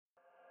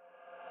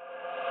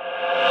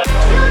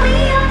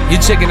You're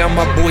checking out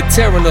my boy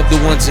Terran of the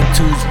Ones and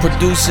Twos,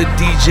 producer,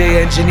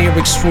 DJ, engineer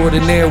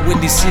extraordinaire,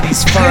 Windy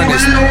City's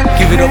finest.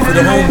 Give it up for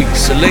the homies,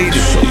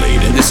 Salated.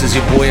 And this is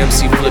your boy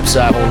MC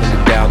Flipside holding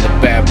it down, the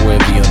bad boy of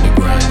the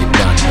underground. You're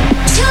done.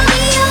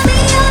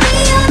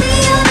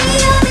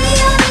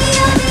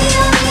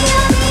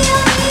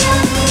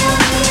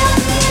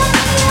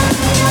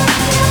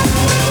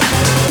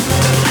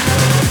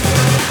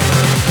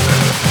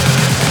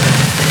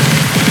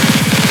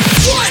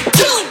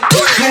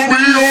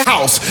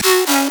 House.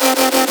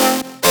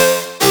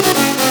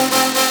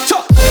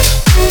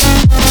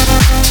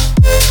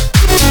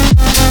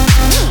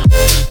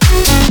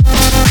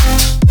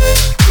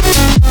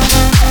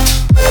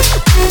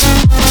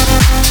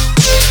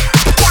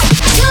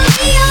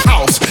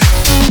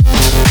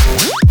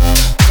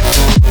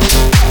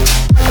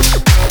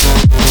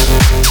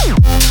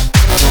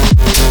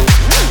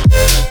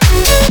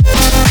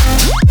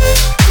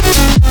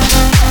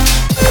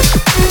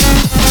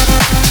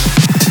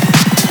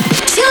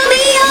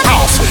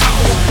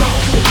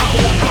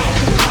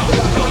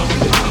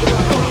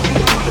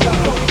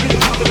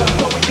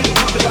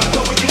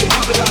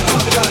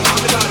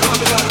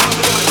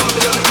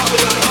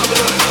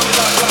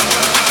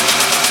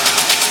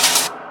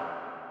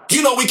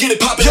 You know we get it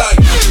poppin' like.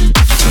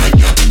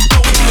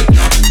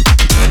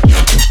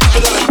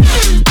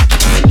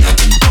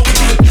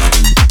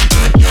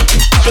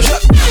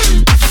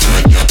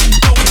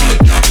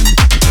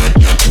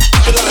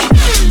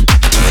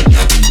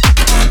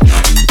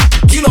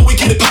 You know we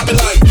get it poppin'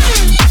 like.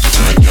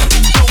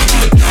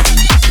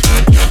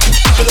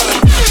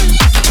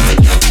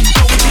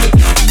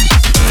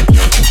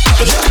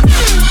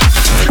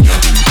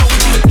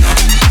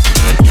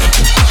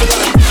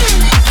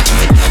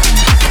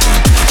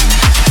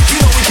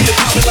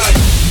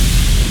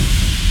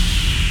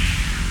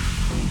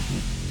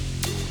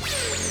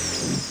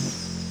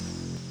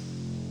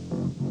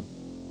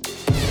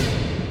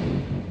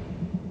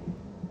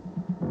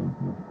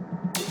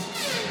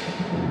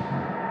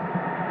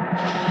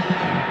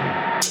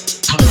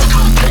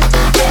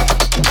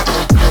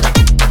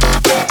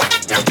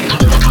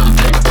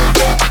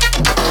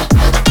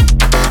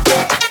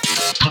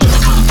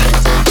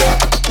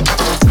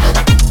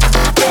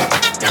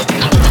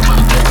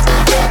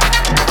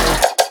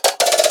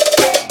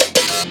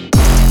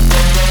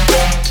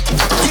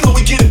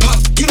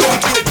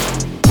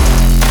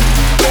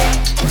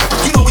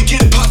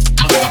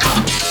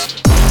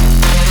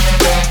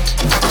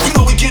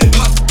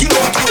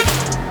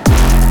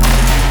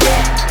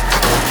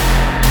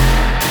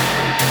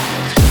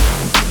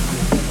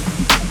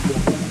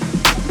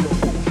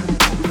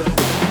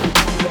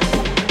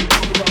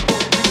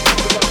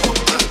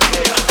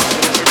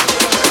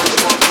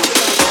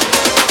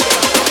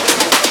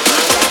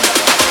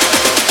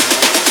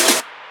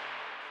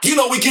 You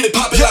know we get it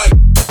poppin' like.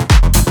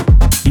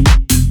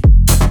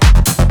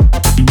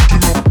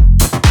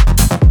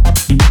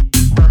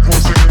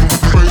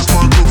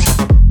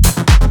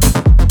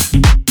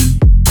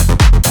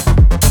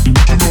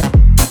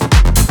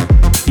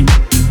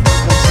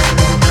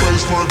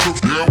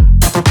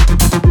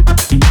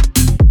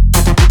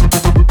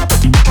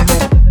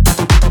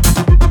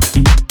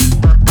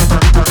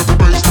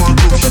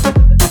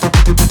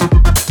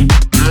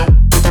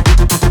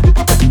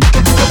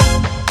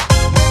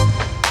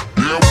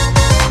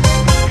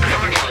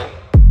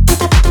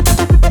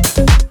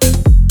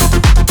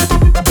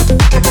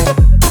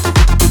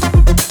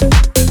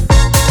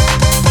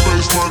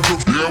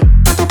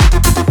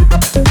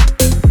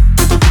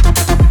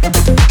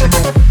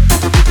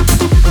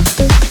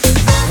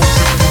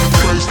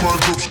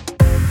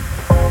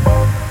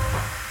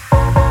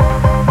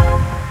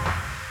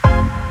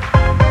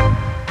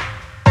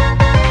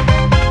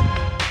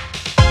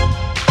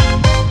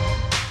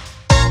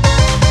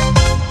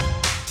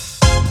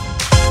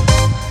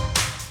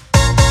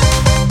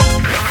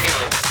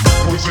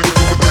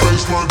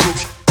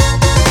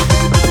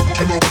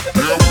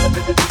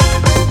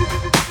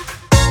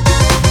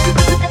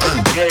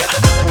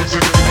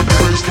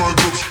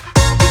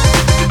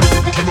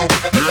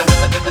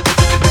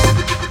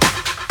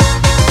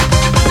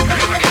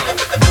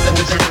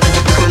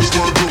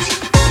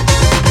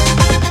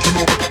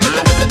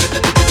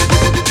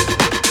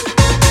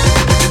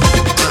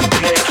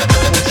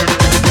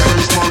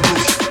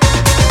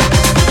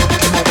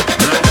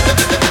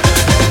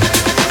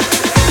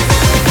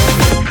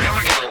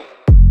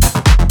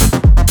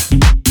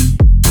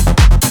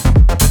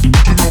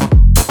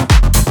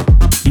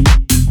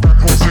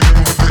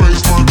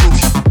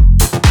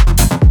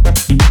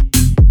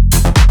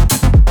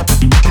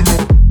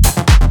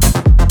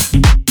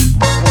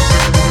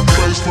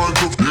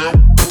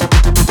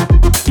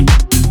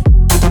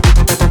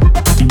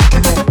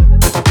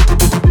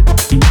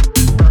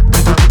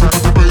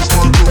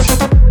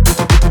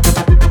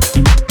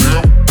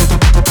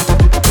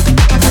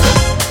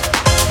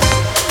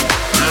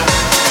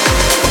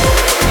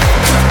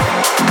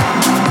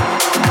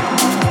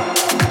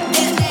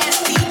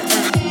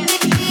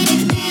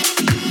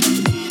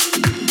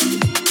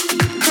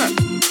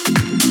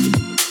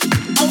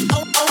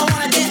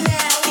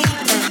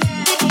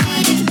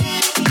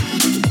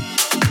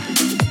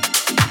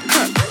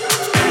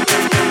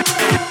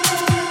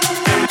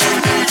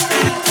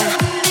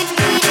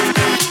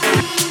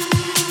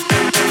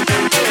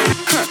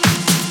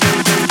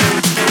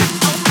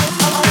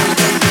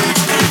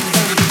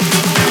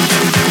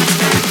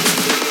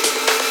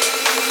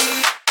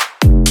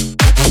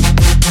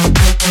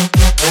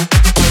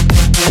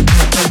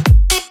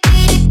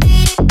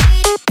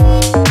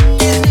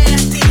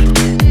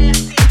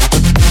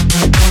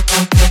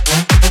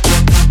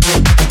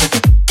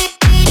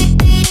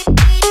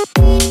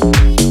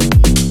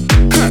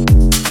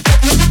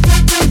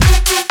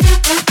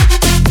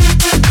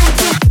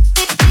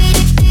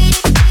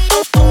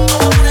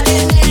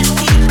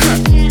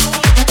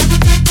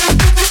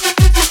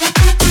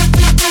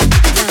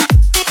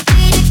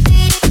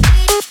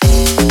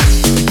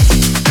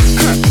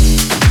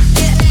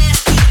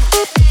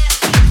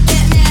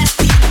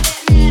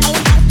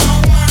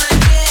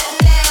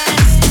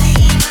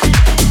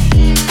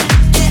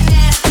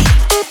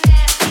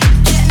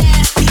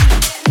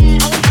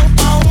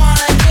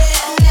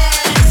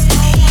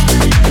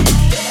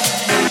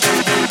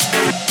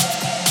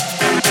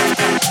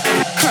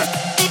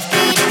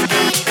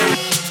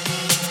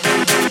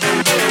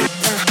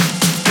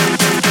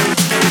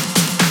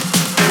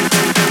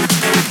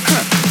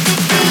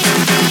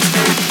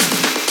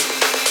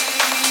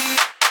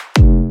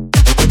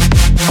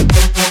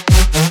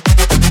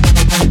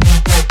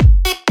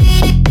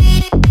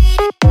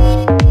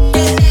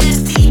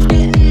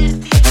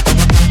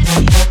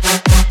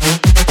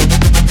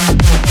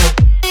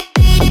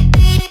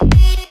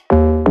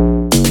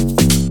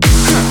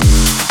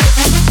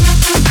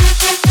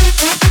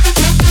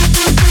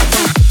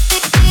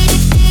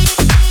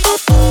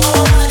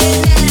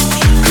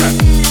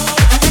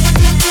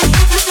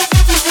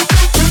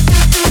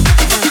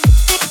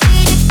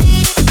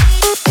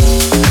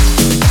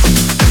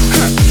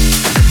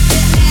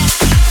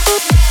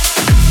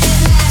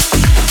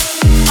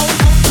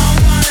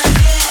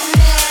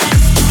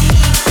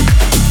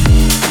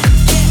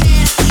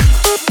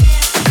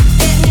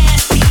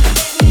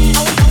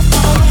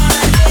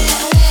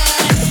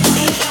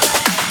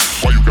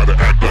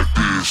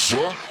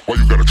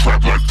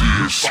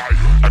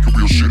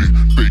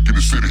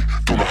 the city,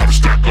 don't know how to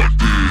stack like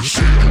this.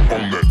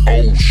 On that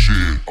old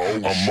shit,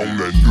 I'm on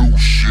that new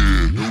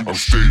shit. I'm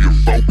staying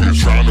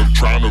focused, trying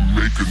to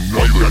make a noise.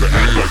 Why you gotta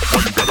act like,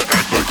 why you gotta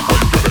act like, why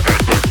you gotta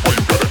act like, why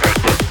you gotta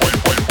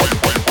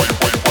act like,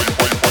 why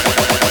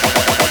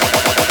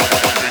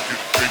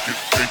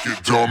take it,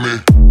 dummy,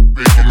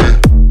 making it,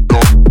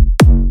 dummy,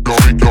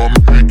 make it, dummy,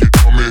 making it,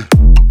 dummy, make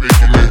it, dummy,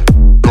 making it,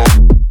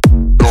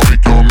 dummy, make it,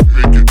 dummy,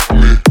 make it,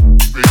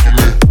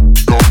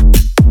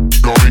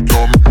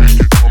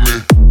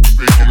 dummy,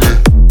 making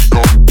it,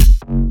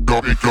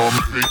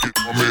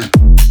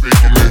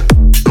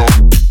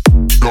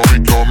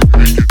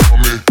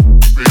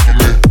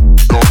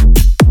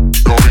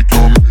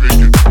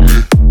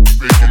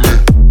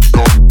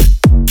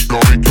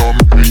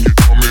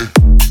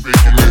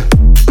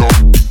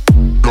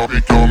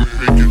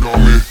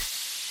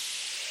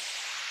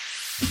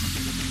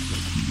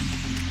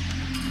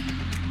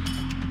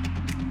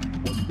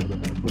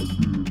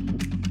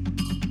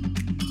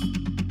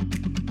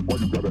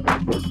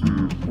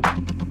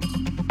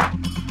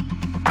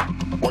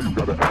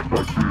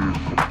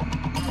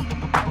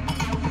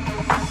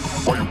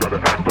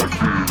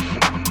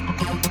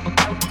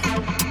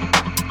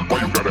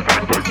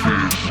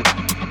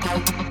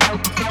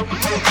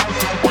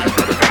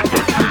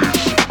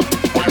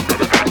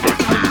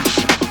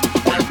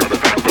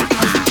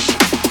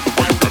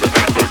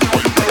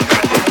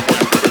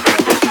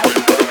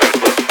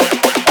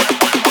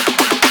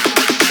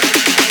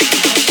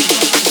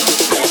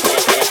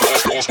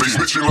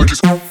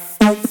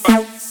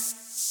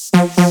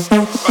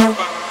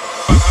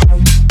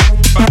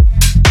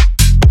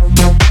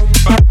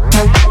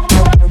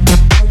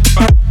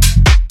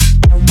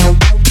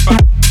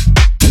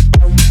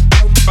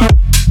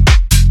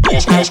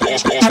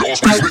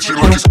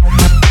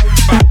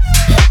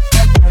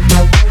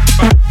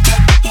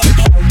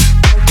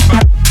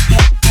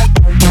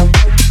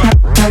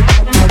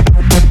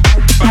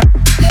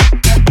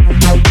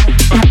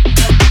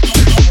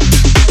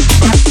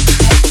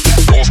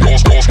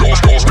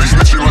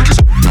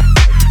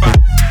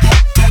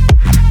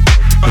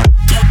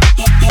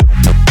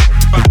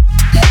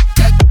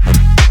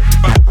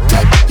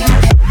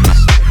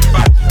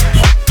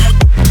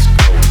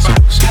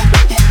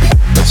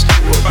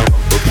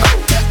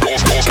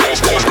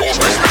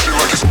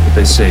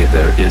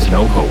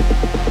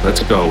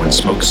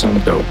 Smoke some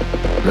dope.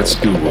 Let's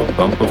do a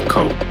bump of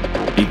coke.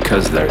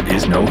 Because there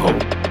is no hope.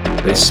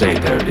 They say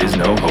there is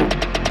no hope.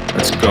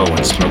 Let's go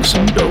and smoke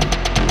some dope.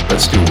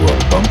 Let's do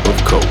a bump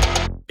of coke.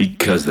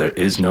 Because there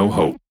is no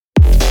hope.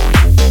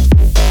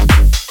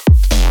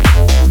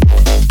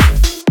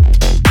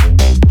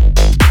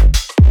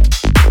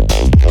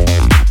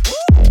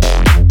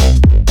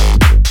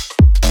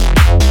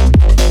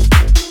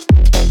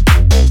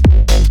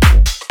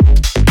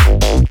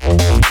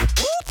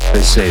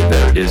 They say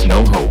there is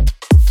no hope.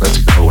 Let's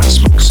go and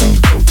smoke some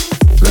dope.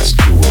 Let's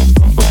do a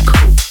bump of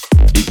coke.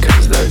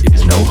 Because there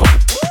is no hope.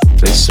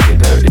 They say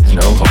there is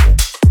no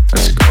hope.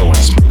 Let's go and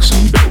smoke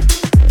some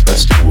dope.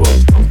 Let's do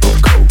a bump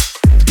of coke.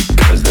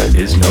 Because there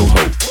is no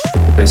hope.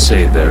 They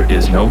say there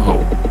is no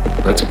hope.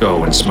 Let's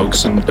go and smoke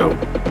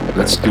some dope.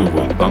 Let's do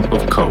a bump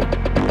of coke.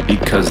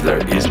 Because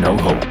there is no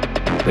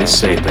hope. They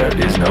say there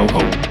is no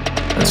hope.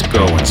 Let's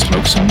go and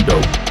smoke some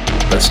dope.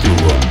 Let's do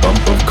a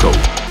bump of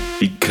coke.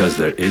 Because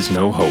there is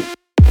no hope.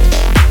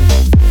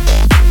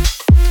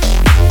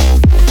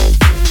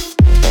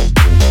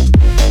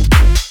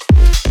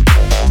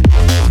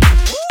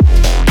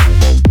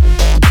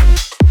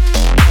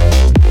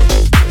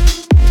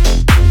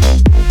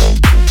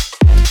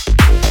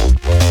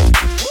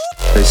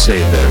 They say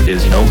there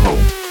is no hope.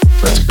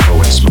 Let's go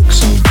and smoke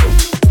some dope.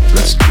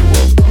 Let's do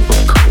a bump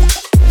of coke.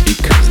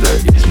 Because there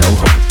is no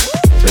hope.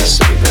 They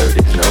say there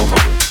is no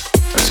hope.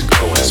 Let's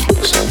go and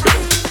smoke some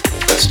dope.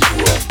 Let's do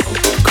a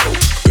bump of coke.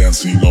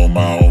 Dancing on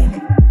my own.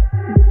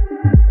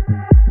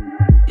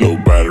 Low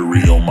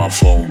battery on my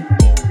phone.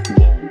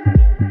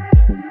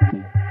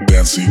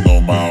 Dancing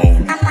on my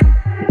own.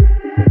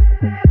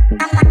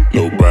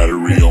 Low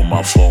battery on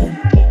my phone.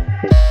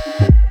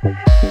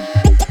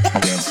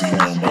 Dancing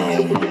on my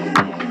own.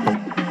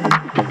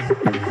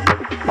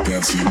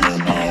 Dancing on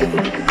my own.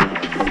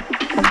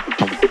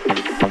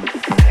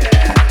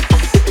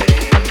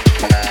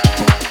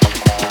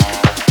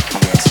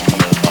 Dancing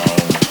on my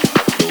own.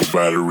 Low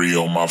battery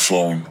on my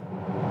phone.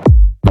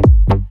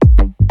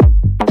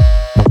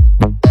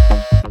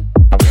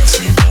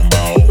 Dancing on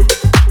my own.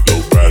 Low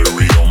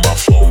battery on my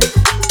phone.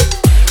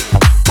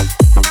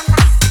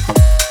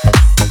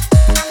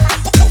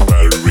 Low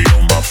battery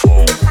on my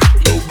phone.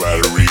 Low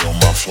battery on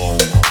my phone.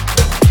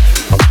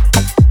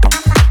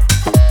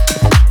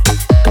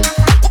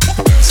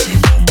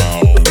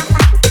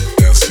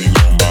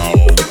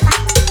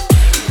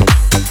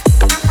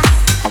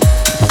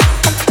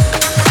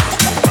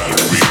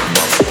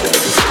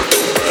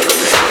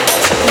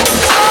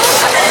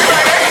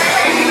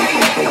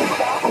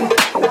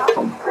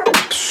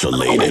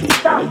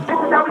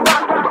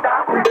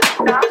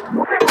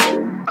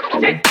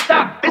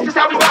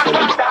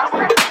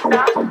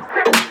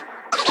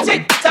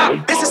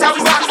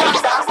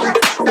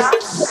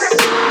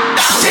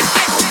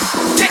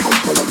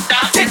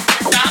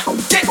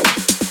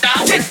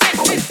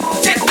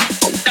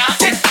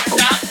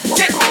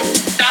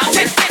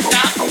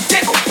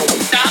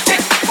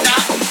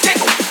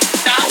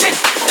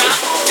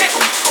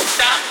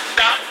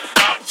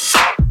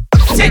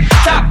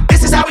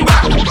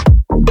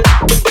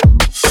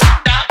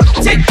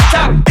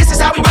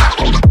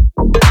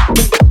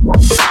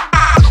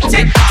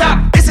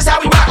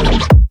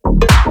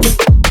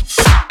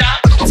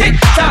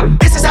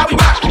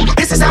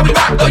 This is how we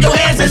rock. Throw your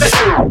hands in the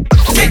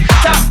tick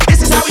tock.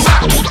 This is how we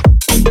rock.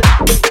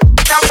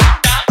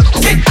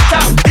 Tick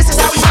tock. This is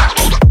how we rock.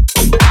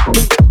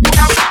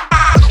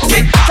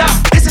 Tick tock.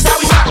 This is how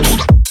we rock.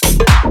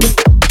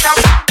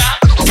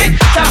 Tick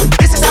tock.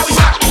 This is how we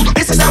rock.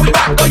 This is how we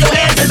rock. Throw your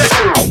hands in the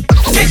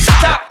tick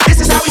tock.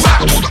 This is how we rock.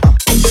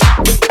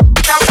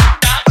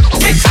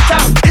 Tick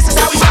tock. This is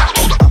how we rock.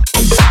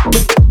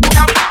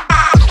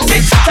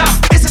 Tick tock.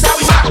 This is how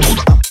we rock.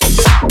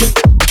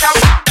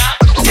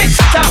 Tick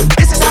tock.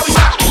 This is how we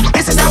rock.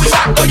 This is how we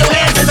rock. Throw your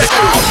hands in the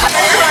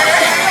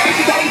This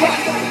is how we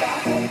rock.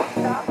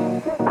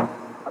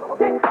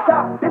 Tick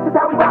tock. This is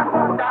how we rock.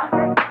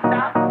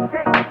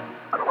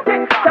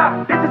 Tick tock.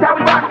 This is how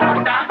we rock.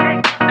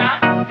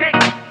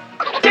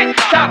 Tick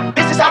tock.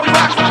 This is how we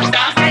rock.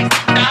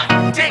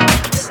 Tick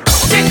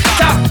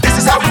tock. This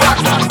is how we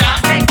rock. Tick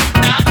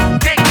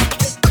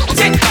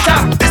tock.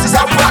 This is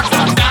how we rock.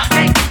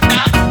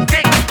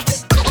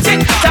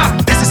 Tick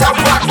tock. This is how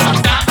we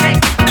rock.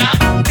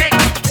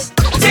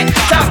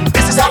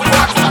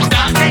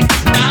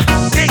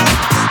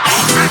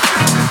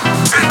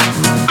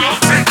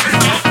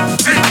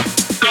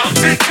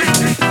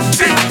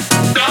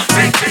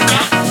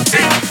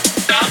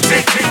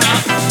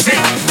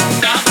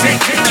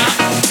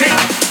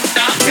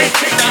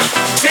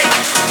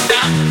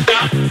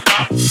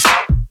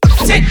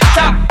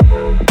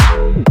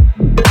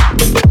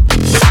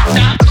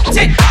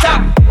 Tick tock. Tick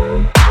tock.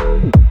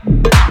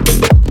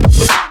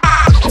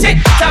 Tick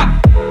tock.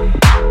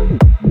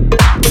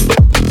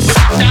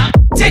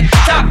 Tick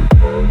tock.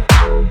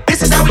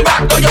 This is how we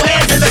rock. Throw your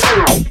hands in the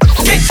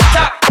tick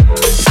tock.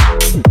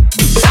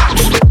 Tick tock.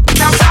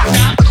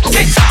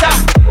 Tick tock.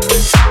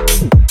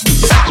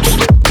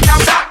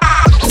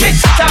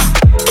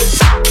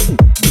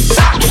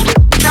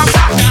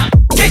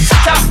 Tick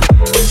tock.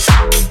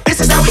 This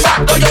is how we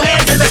rock. Throw your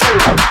hands in the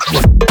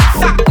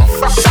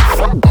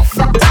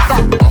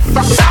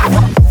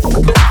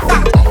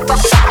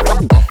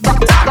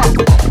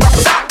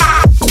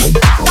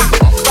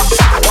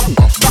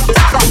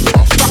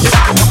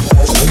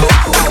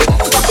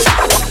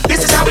This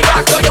is how we rock.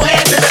 Throw your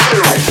hands in the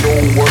They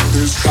know what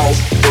is house,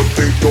 but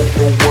they don't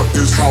know what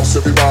is house.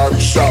 Everybody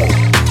shout.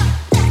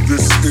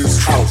 This is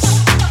house.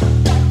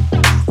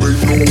 They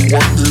know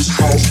what is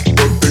house,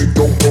 but they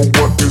don't know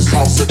what is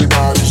house.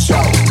 Everybody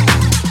shout.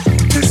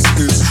 This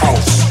is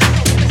house.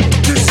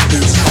 This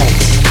is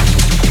house.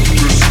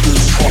 This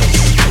is house.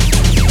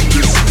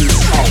 This is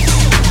house.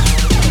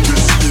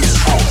 This is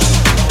house.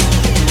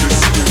 This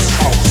is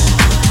house.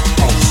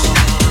 House.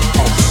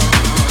 House. House.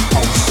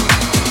 House.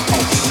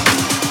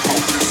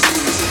 House. This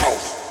is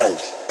house.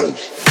 House.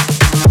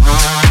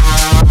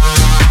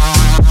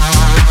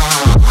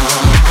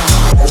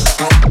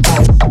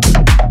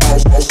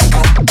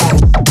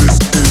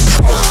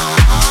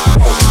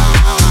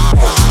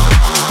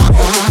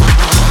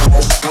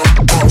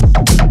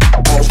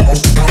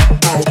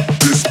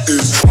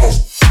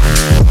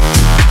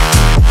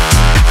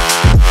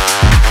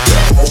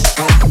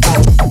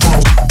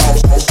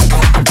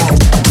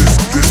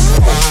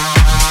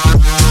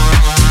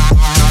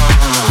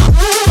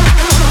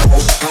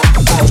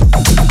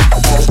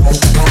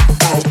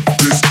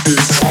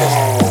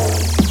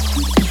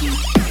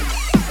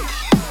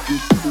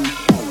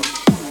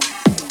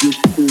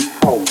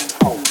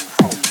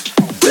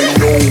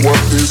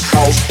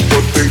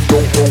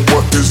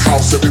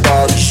 House.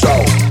 Everybody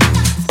shout.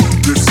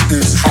 This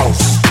is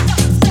house.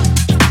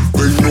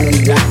 They know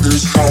what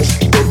is house,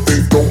 but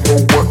they don't know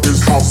what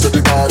is house.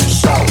 Everybody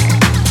shout.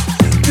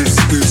 This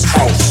is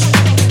house.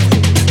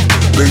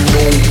 They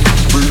know,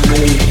 they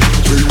know,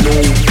 they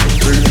know,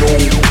 they know,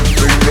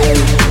 they know,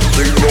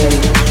 they know, they know,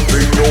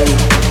 they know,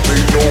 they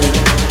know,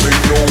 they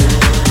know,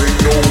 they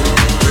know,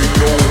 they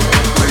know,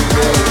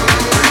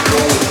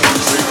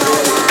 they know,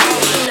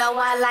 You know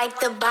I like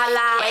the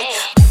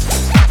ballad.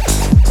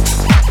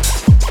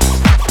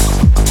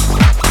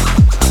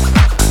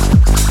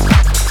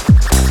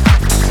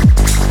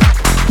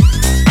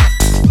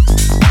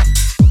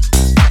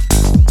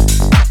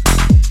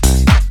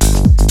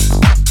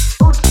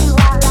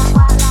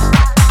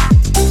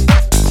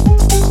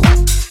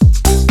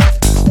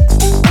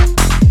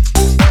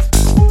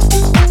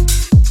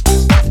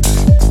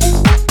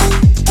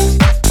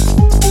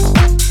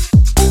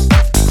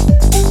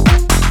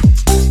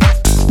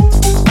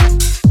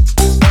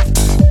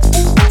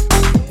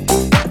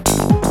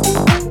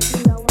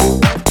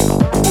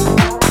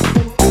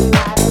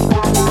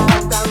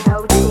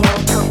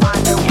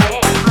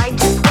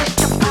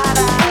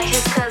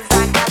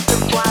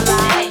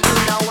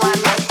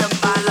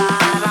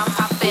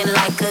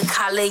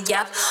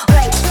 Yep.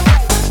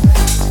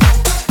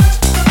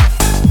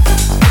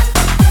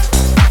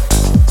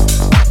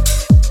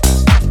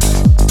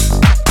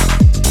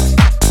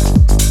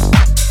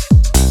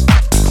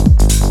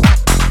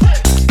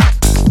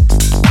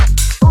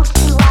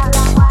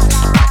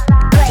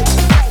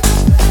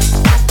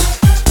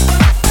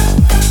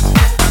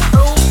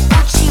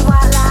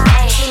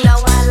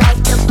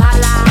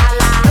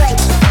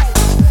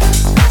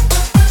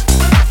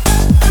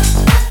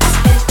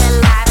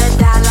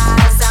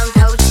 $1,000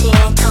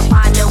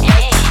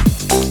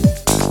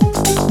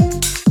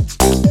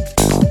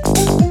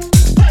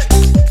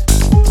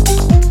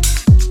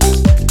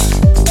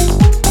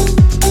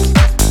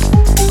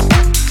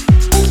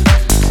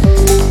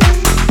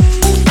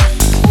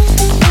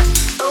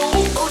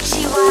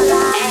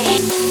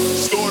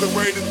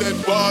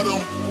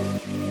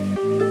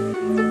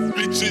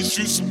 Bitches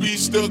used to be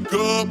stuck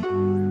up.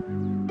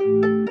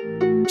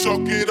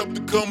 Chalk it up to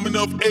coming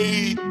of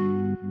age.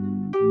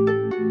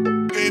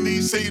 And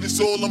these haters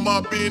all on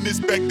my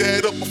business. Back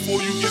that up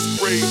before you get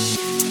sprayed.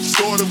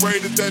 Started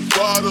right at that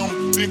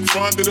bottom, then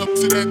climbed it up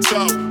to that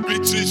top.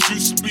 Bitches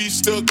used to be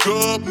stuck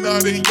up, now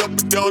they up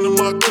and down in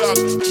my clock.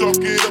 Chalk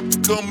it up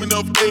to coming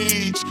of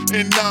age,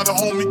 and now the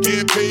homie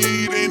get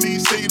paid. And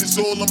these haters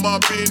all on my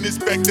business.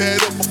 Back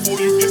that up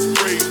before you get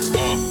sprayed.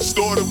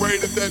 Started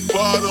right at that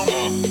bottom.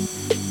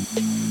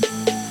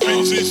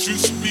 Bitches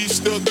used to be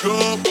stuck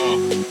up.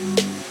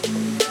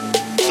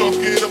 Chalk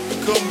it up to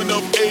coming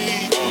of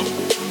age.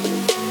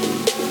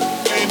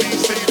 And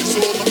these haters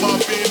all on my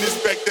business.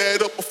 Back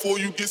that up before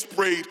you get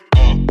sprayed.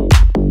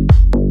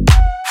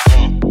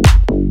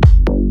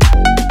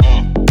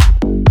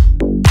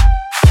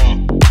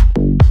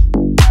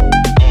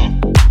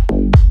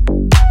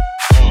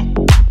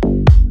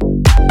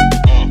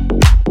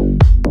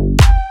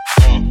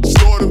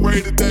 Started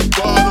right at that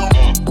bottom.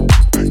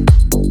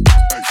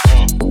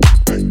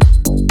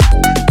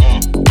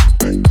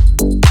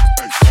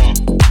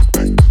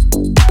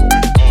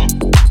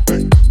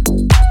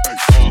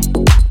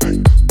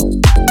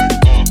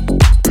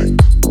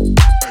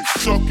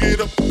 Chalk it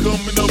up,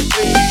 coming of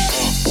age.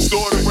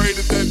 Started right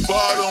at that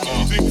bottom,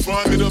 then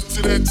climbed it up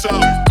to that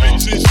top.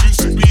 Bitches used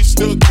to be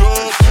stuck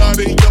up, now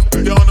they up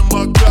and down in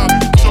my clock.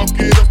 Chalk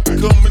it up,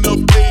 coming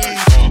of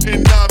age,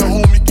 and now the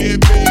homie get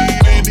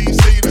paid. And these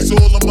haters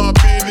all on my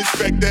business.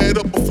 Back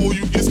that up before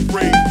you get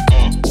sprayed.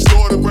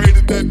 Started right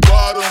at that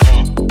bottom.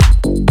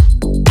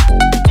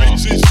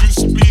 Bitches used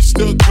to be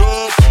stuck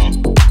up.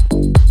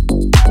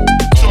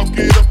 Chalk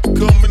it up,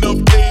 coming of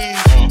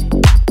age.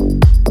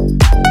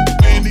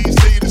 And these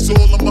haters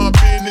all on my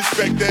business.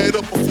 Back that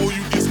up before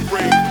you get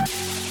sprayed.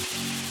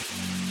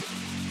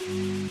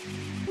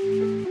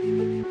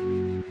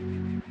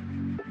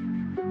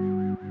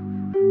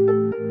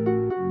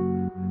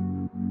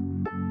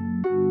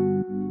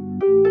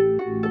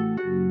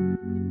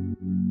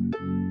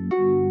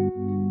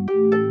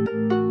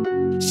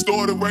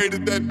 Started right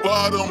at that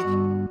bottom.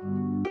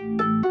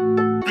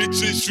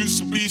 Bitches used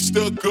to be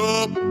stuck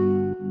up.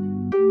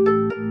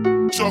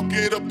 Chalk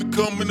it up to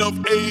coming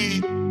of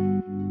age.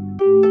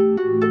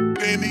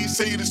 And these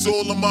haters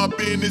all on my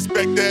business.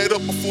 Back that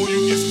up before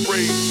you get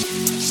sprayed.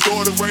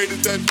 Started right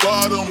at that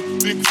bottom,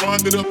 then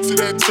climbed it up to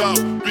that top.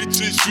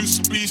 Bitches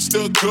used to be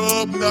stuck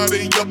up, now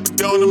they up and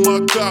down in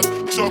my clock.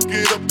 Chalk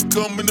it up to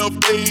coming of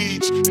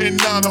age, and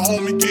now the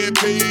homie get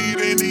paid.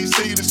 And these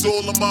haters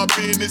all on my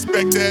business.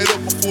 Back that up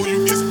before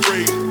you get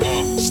sprayed.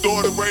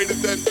 Started right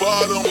at that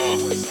bottom.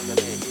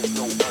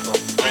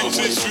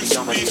 Bitches used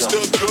to be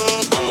stuck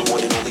up. I'm the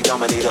one and only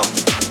dominator.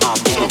 I'm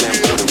bigger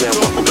than border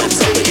and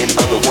representative. In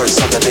other words,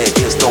 sucker, there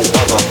is no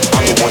other.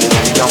 I'm the one and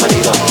only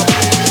dominator.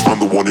 I'm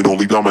the one and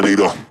only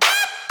dominator.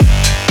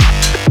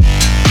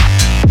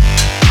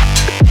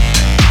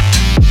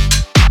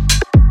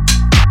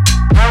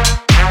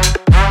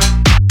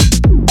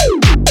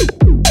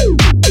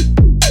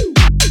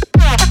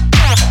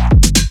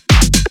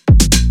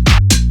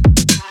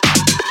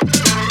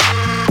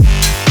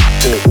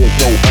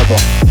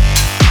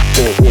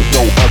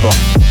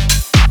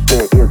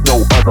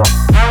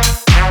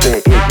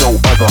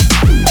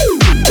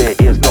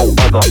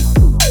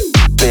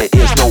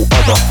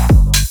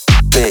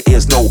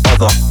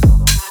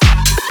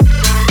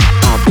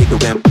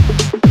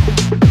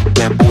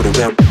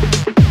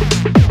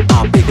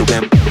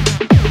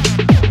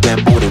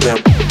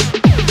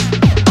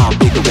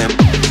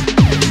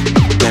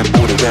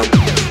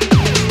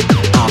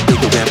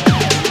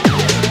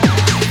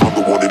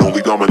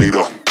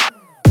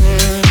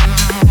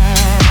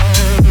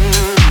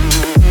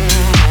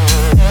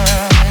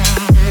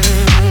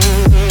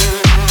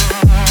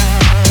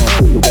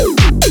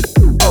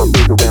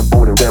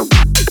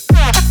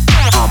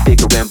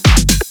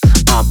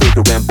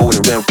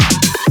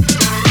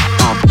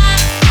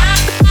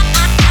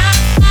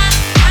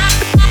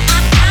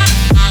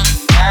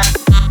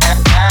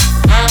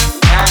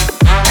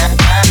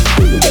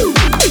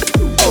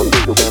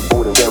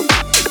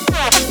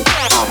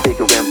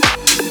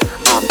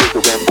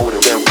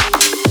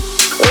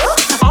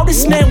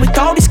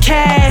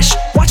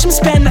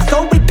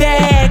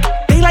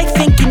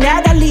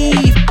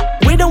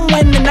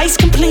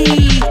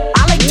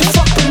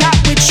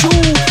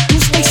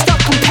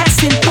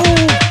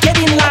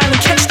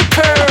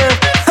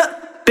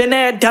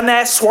 Done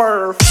that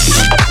swerve.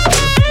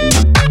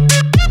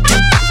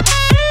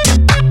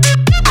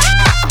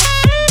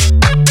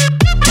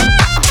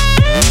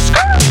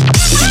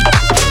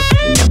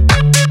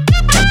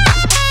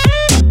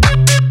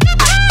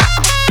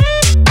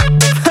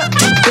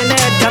 Been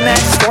there, done that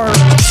swerve.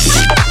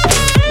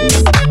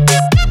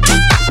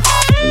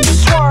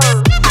 Swerve.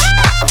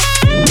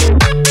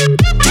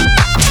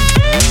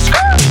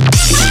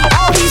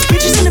 All these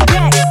bitches in the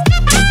back.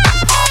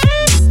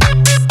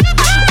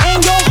 And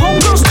your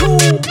homegirls too.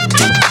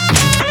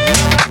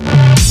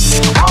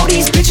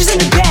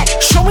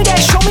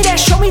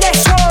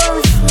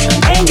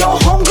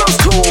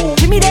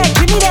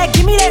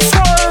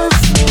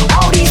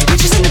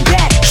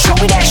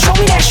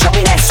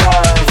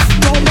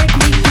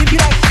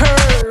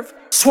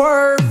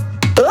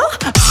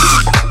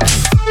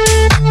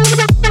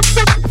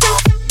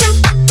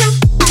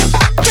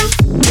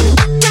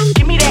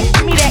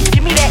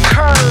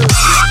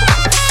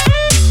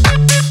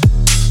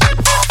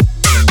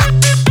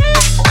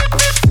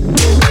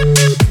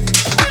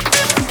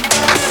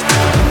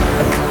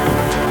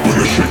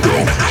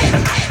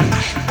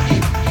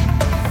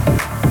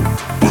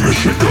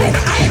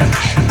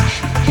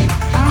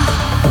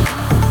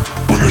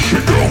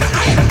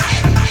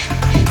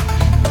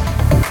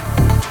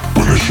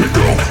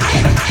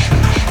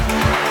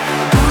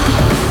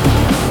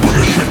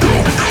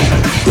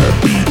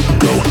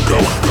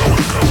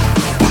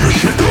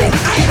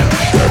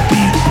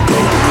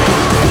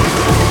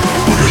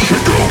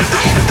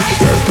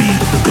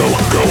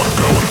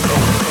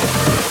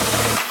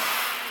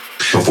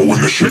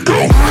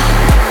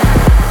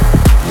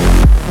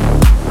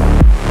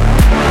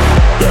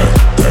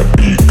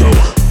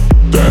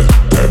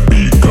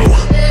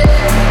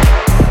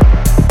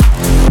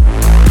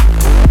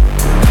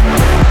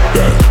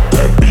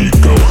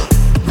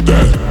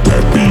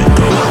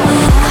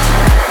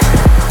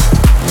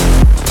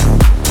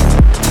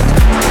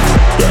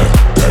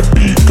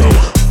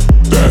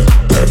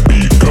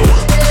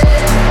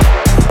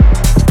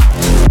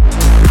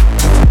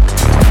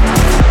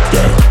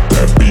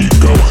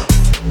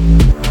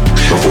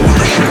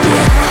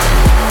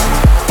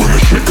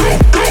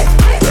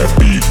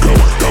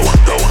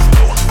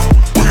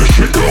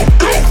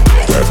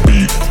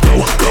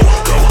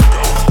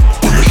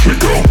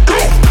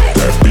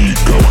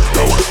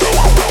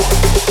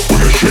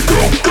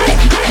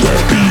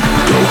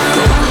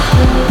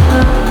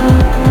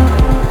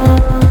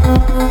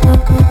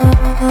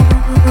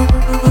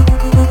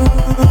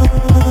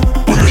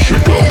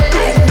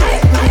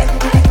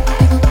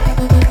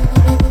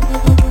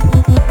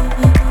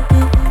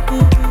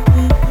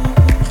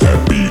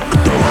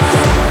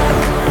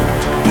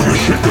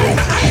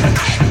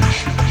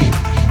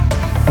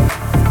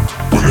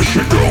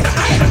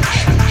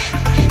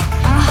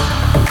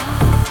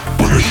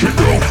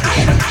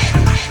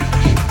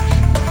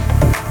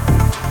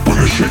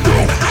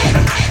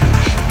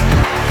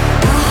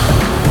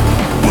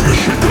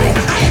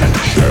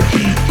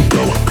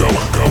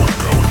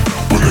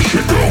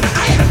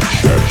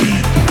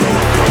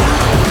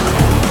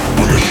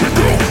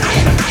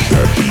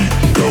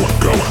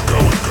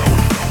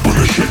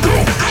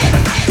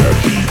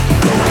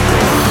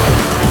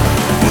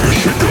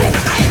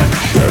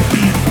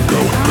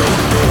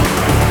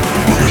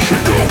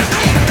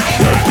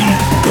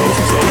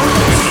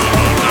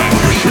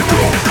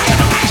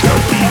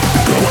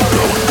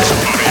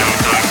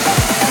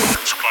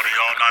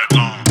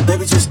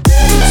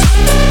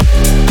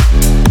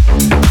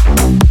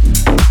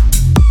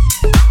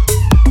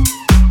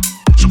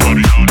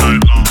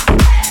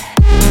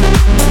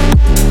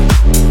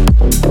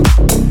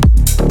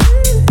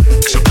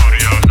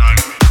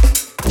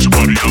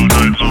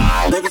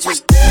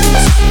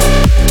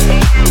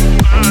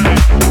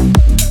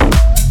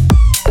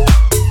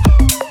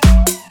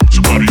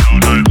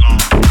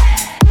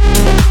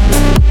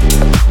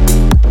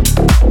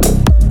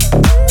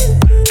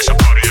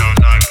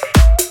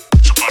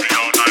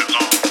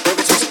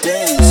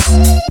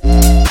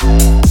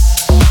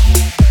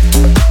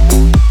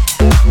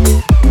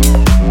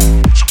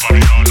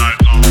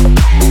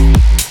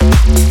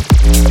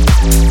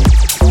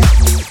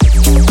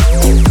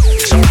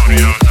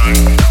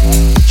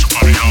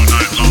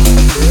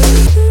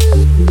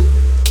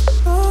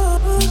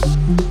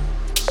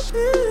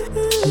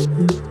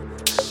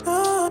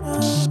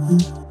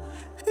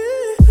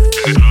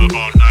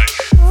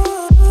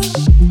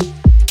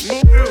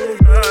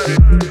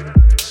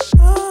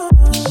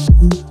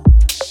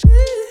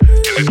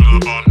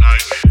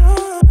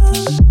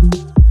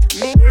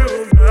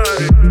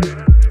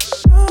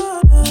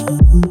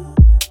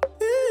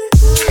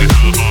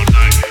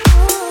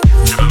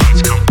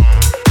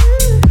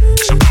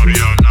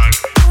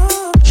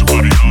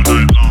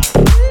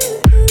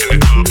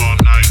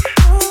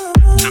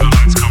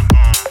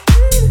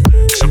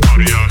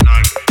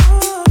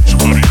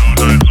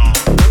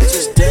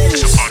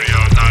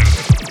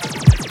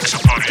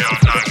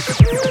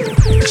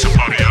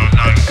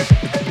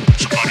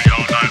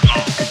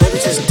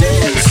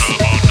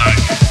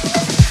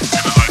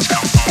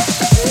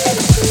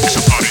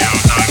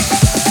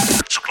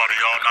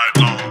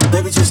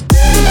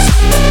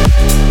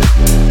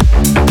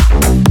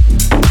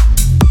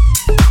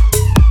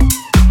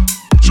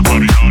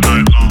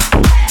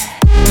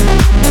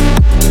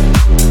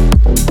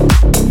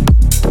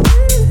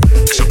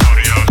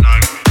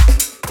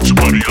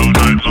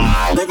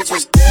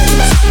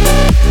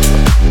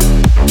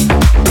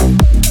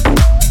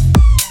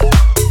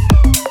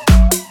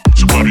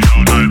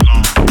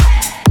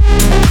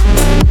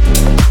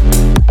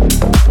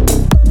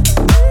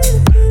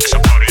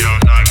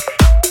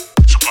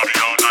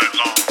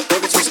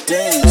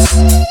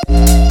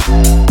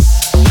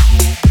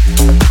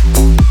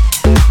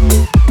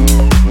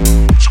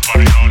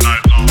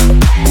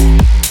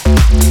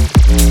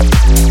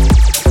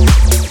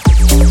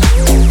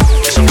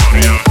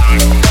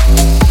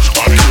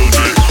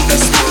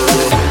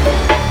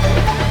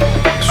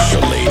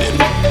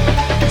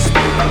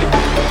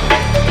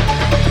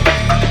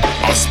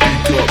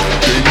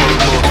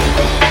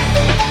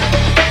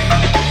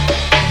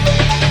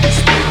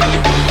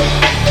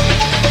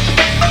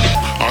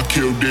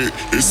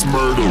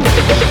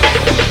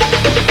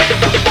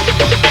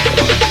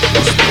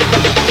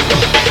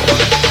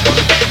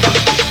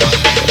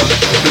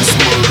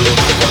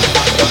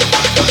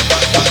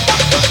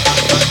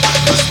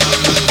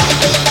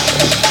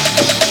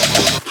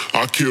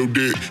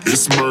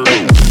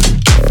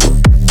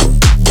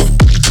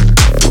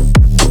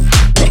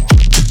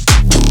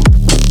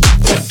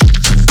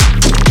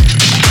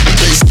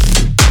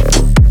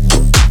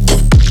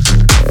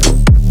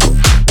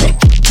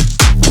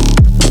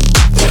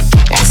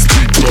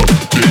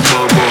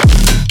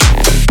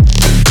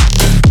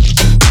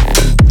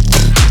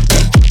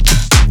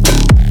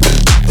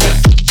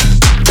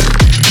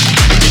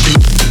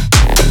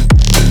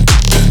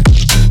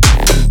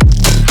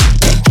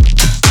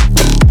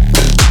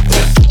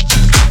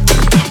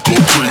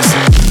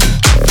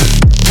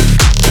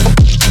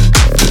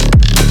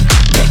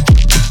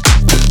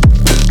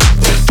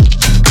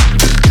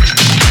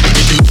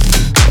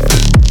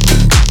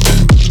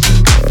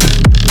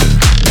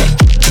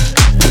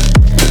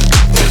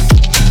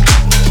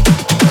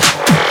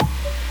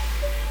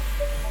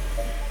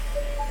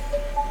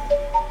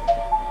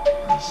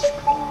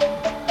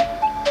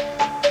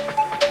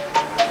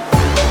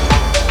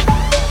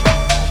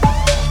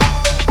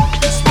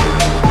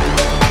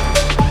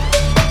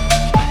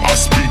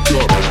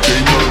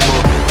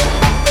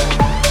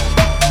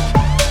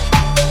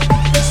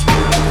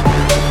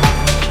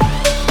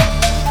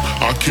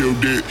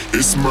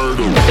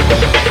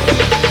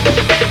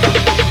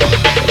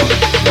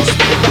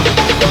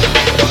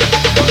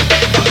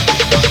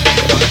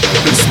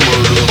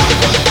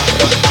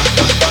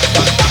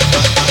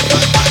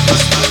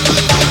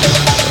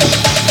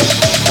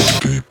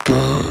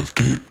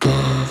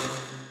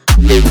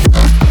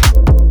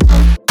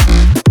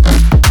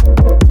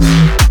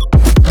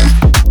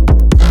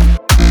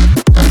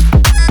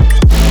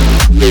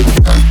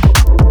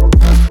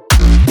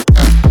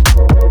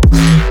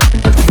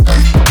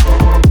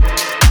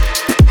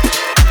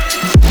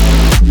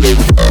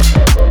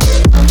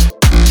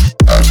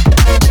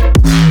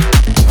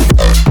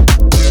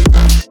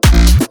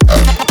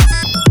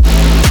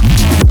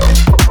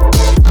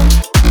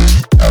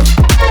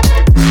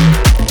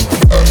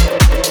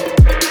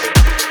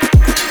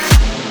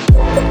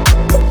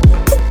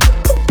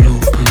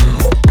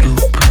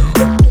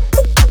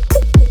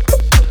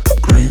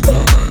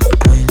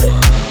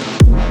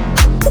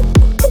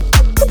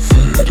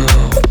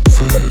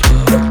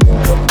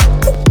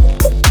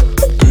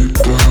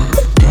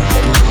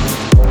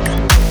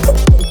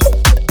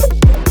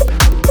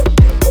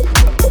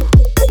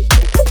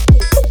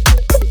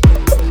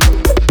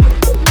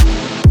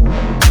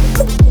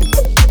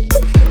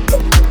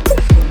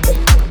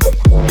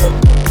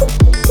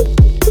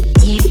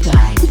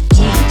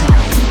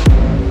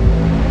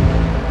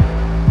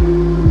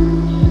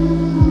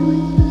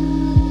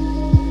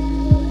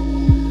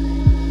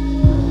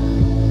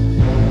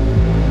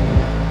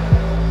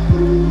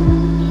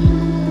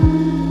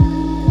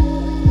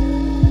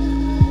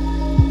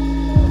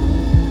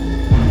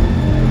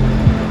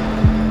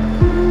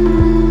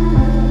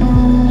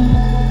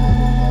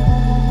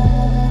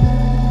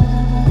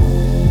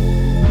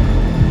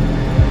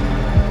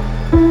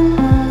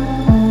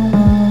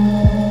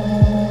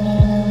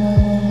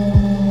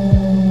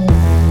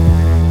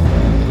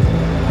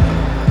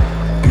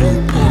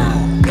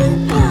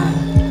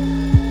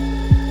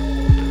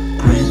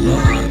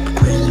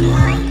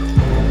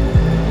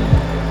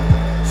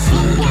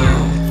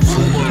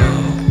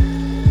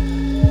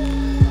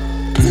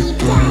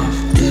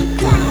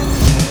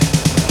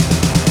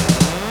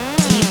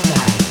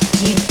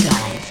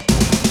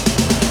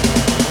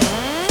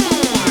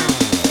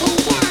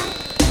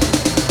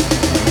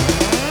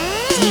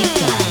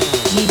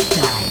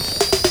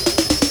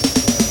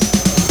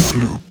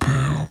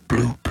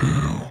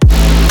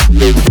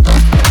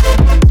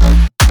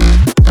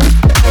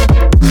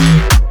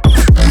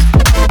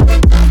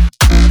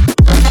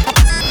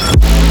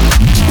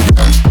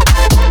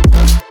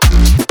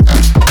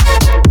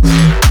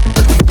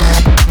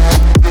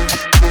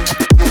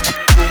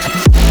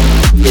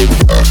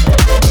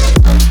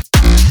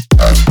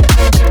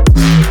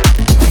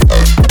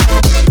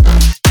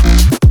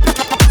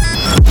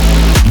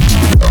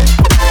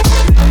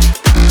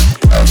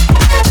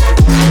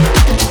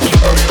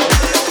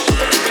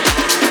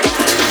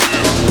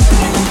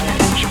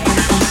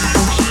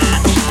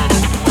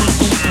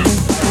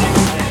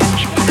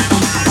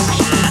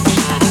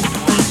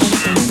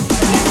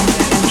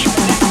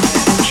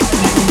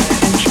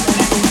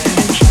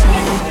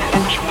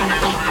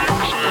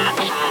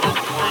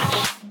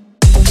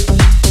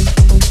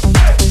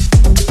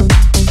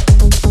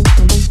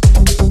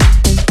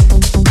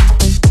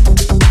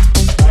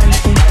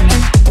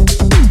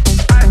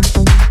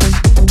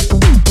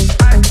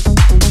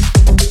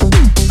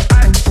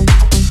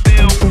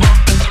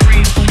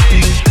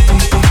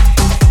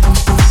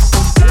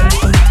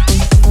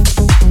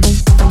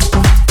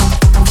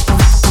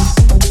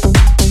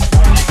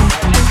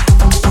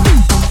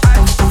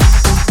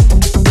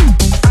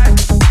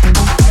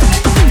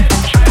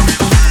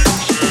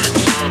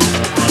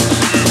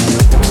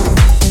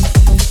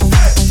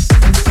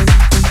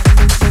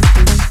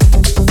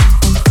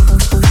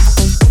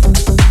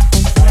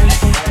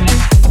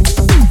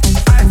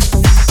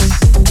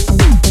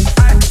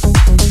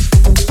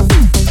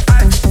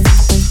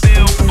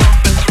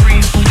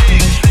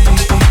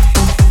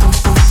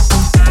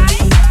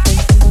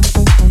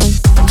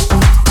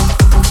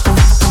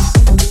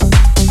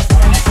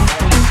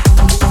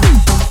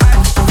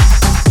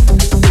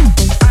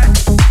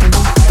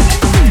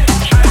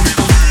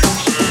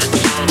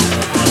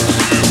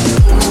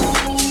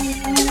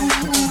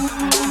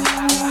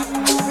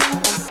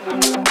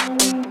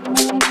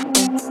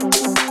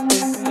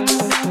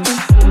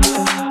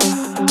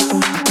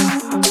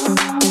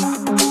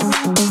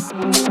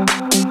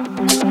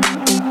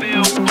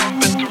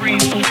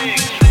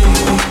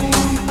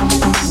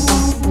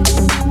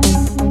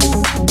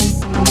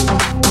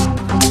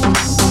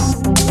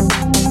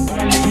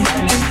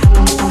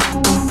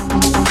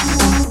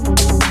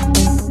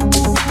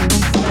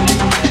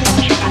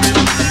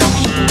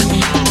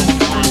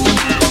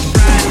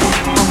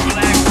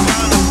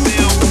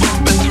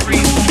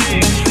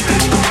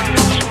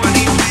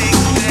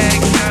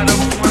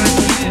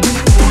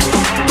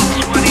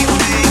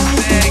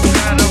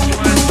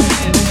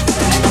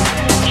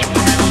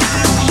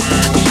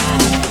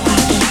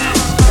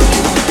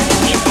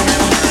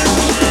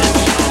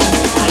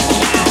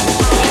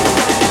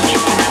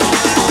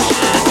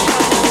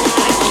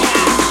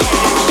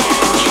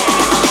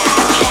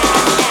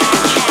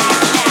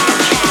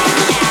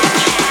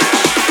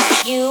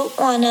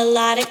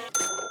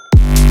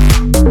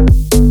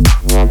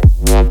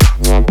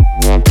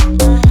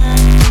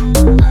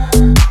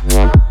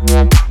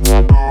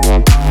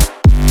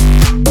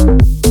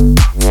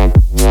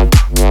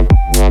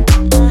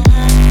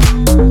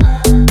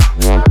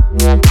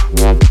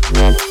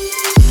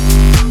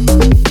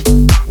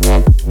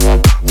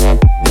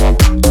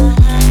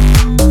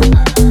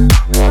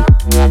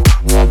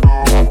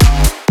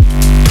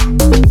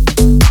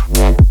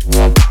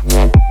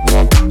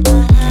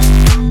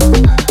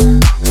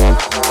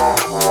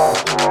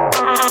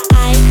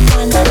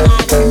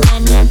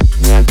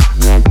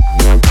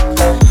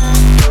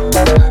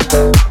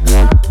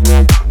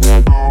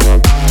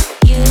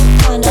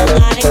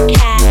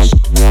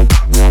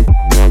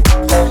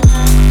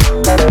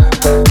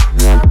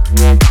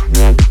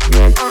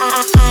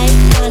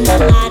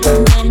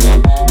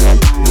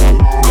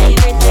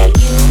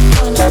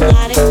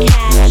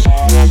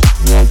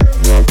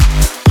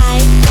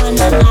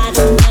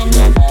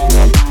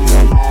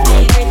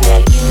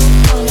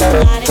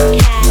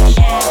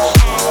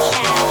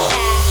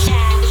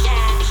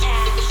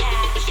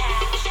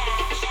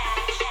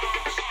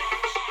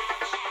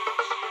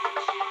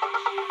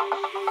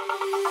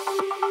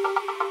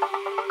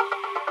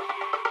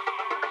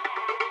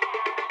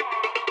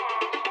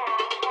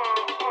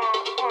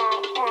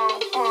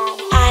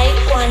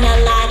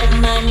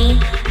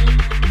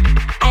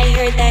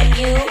 heard that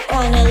you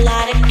want a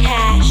lot of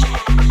cash.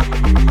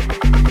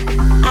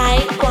 I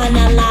want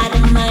a lot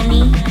of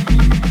money.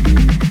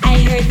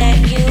 I heard that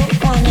you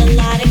want a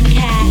lot of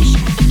cash.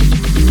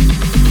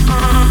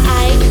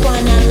 I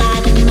want a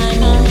lot of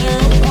money. You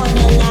want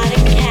a lot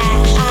of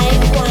cash. I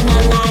want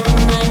a lot of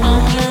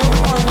money. You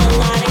want a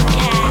lot of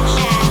cash.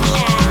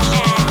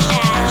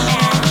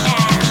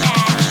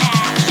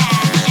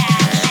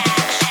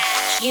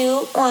 You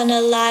want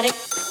a lot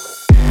of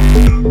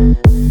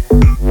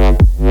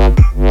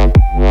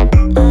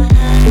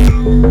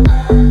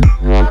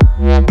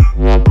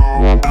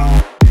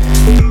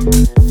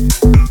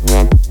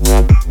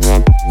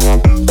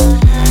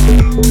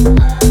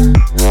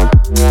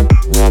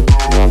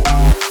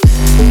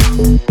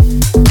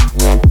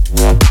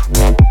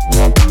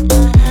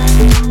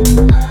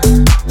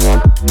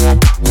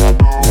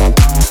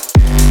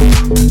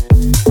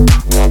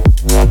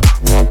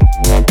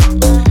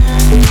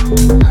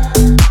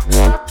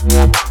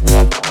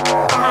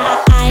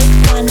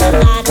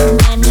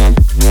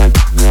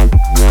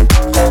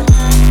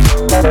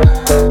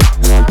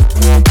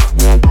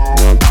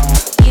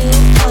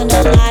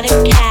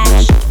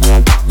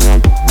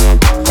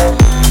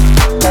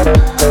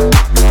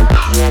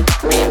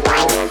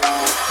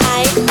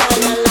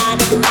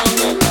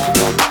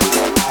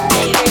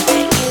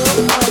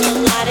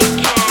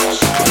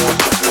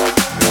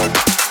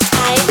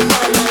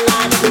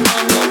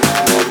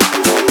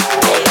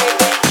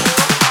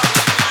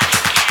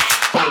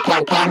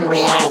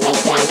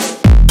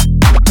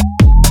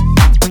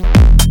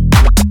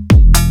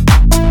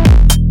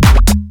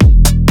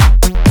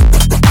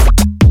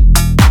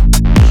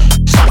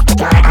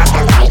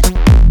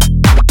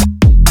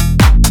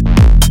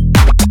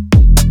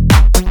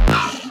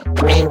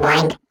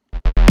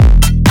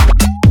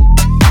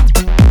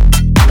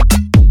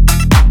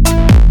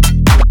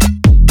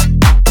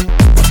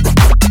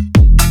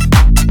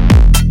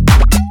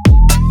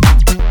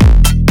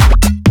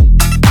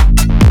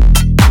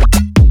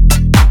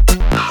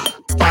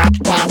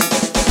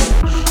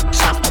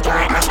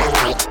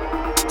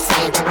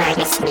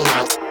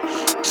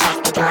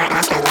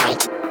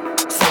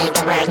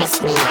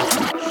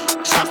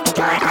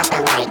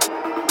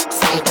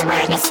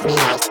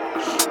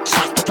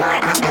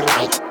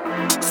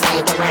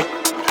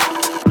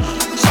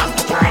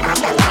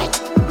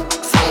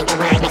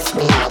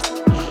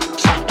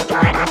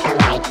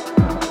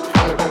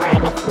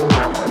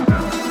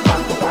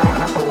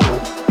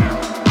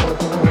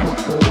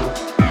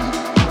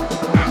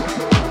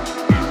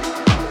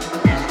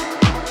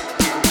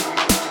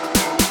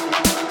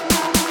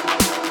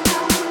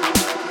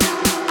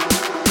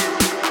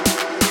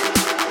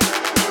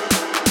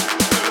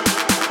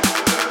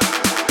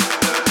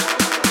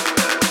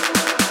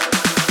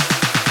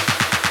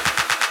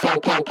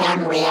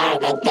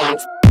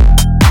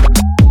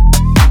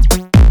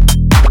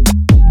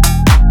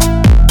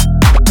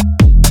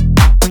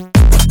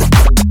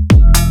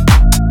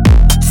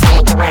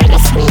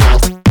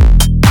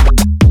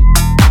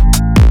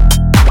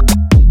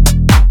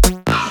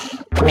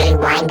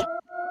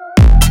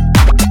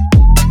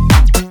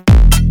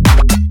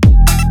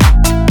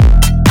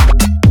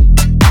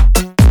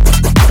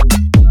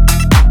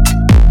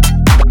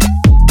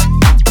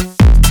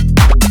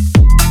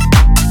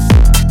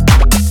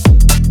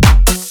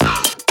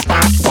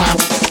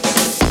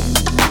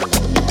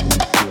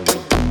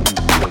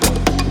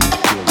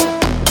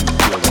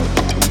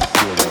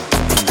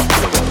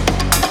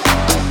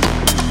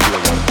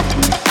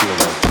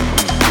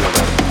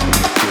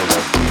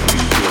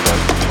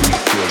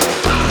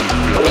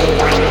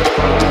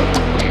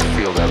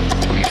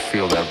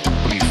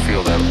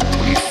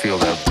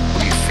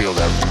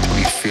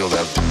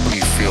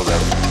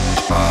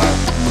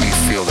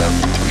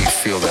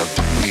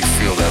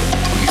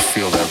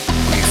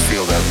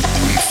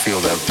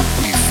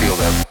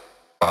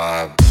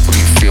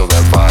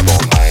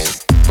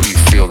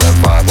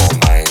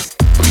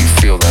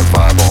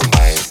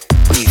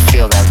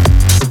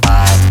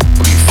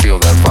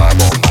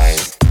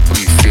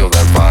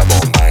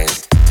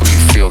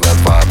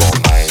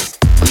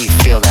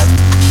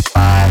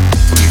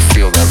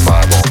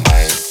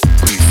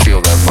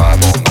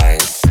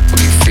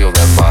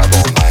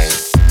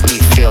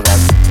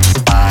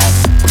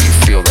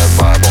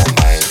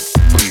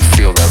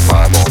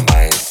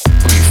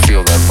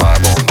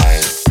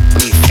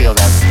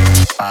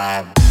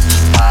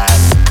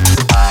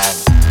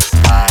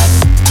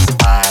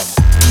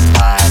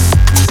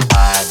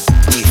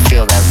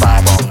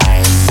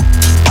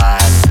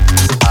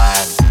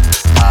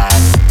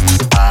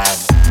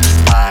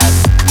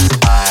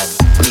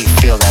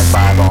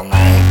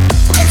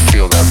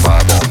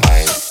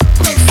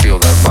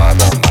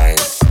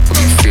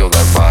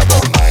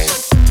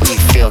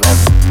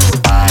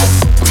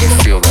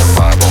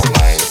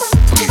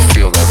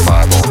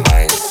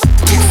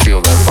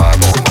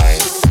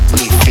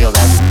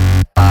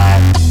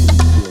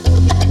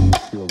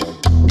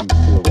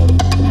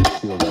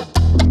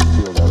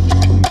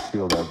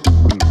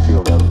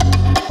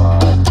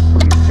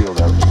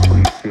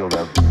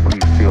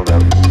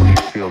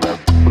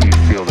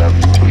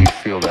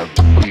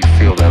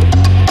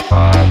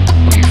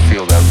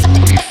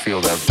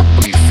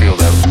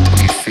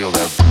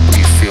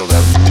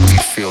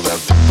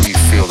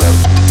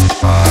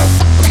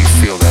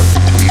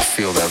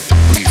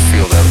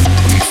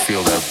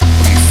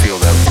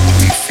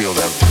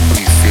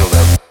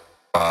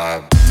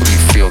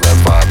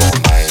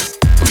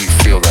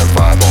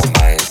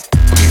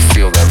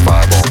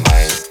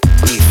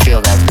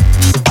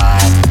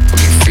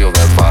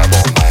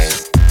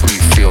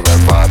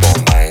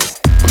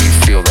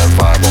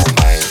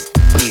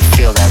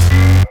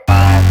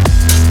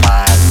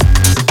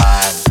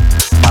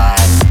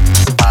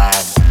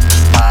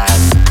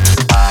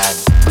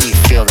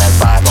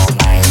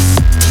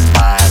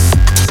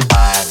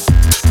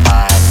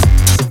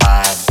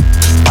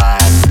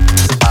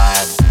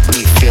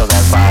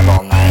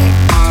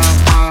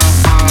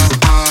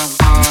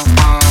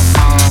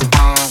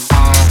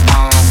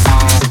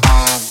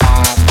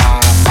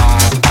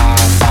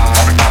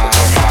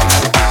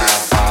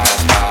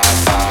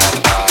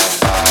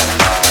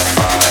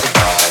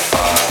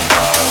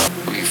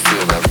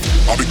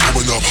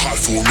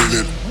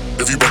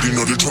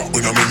know the drop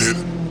when I'm in it.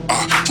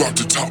 I drop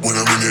the top when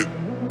I'm in it.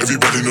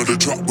 Everybody know the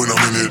drop when I'm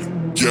in it.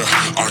 Yeah,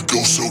 I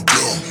go so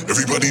dumb.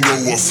 Everybody know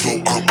what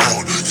flow I'm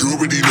on. You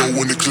already know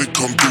when the click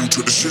come through to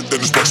the shit,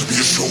 then it's about to be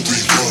a show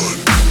rerun.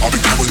 I'll be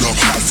coming up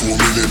hot for a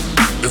minute.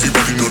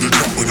 Everybody know the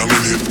drop when I'm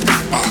in it.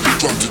 I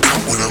drop the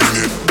top when I'm in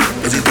it.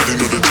 Everybody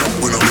know the drop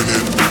when I'm in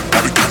it. I'll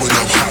be coming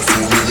up hot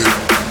for a minute.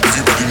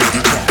 Everybody know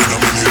the drop when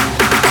I'm in it.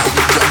 I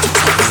drop the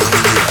top when I'm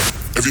in it.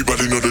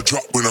 Everybody know the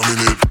drop when I'm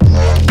in it.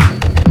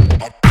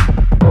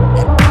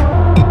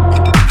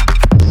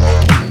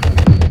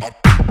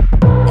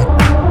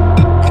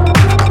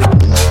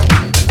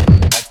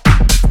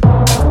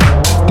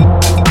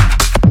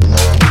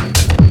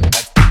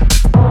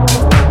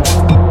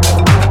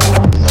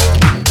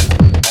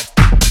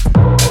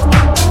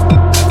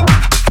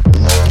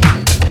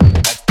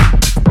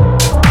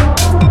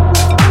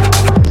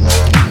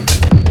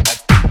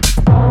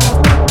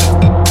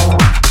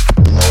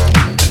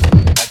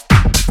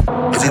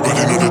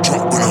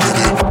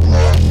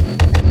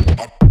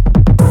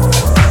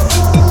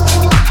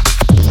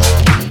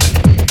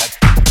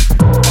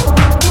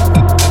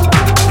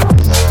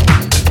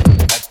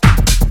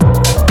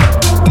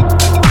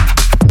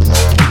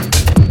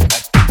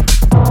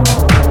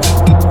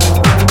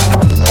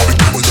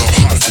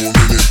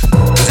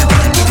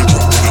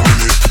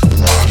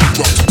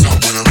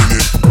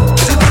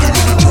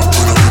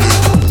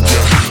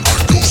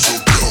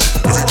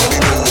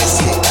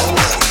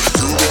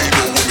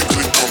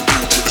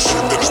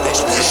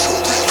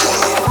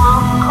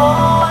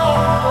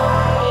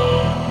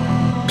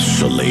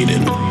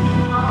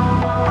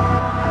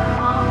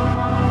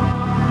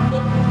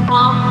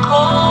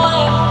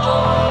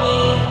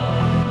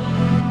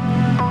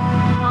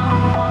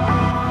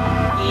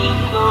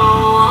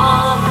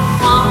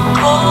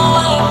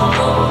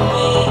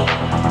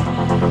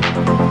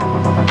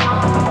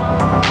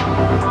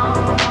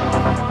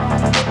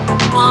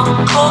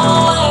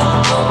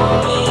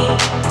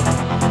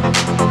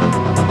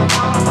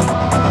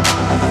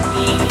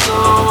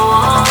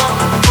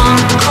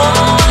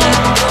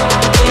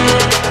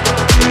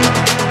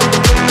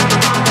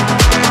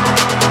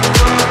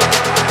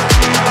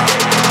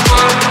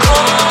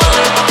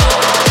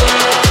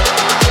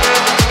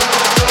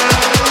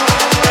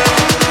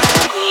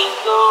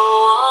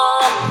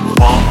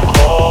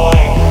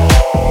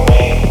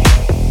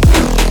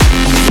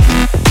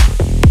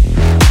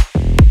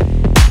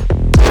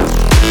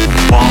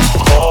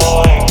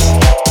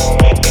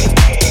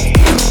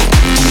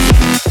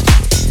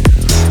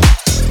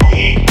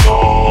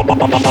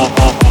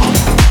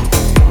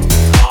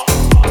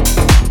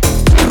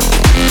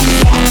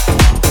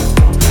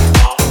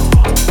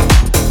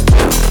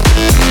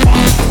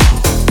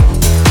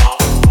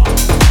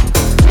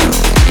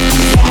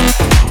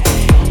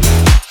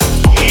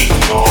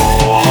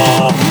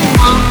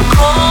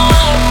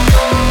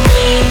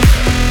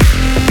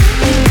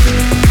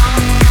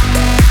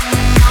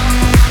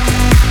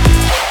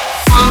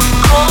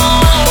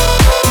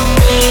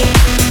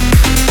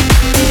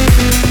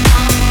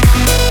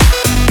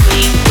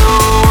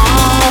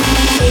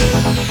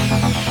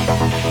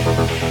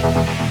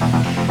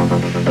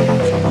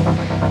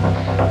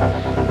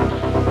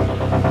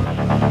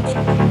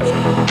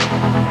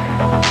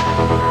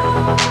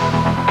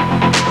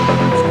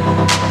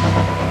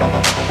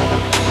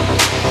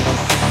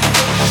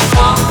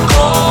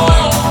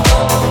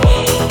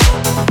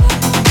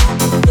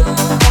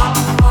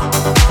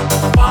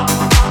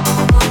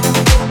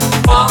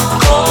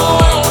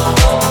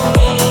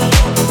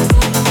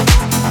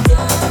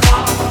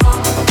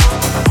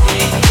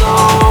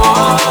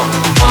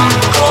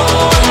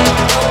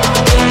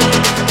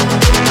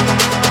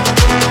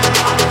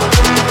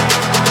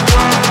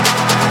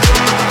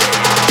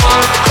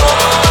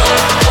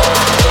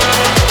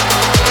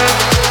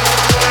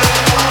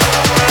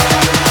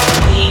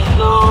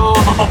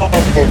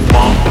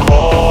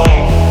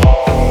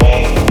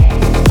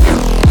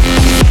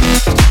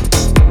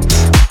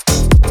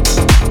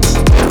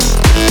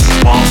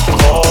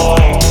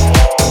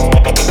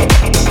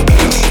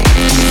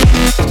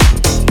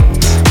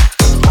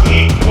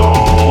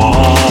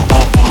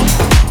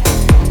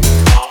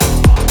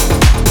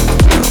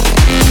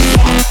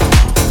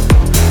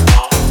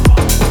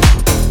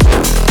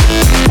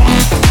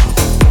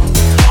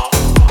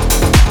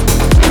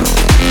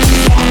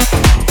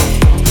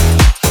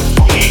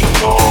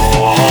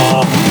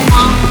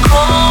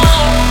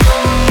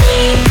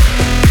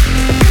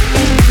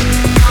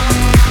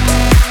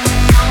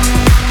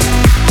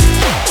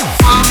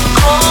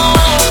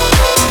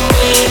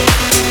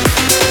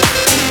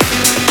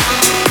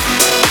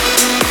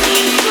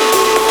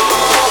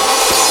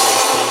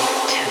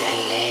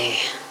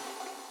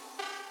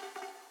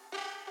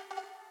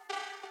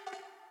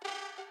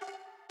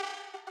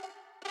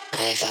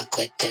 I fuck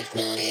with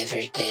techno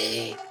every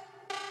day.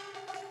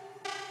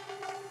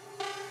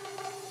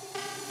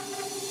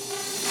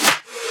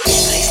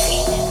 NYC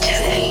to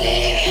LA.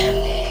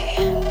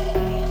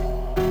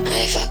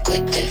 I fuck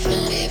with techno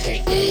every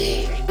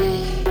day.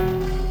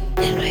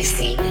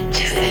 NYC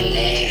to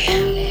LA.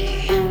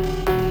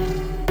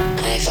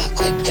 I fuck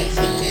with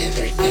techno every day.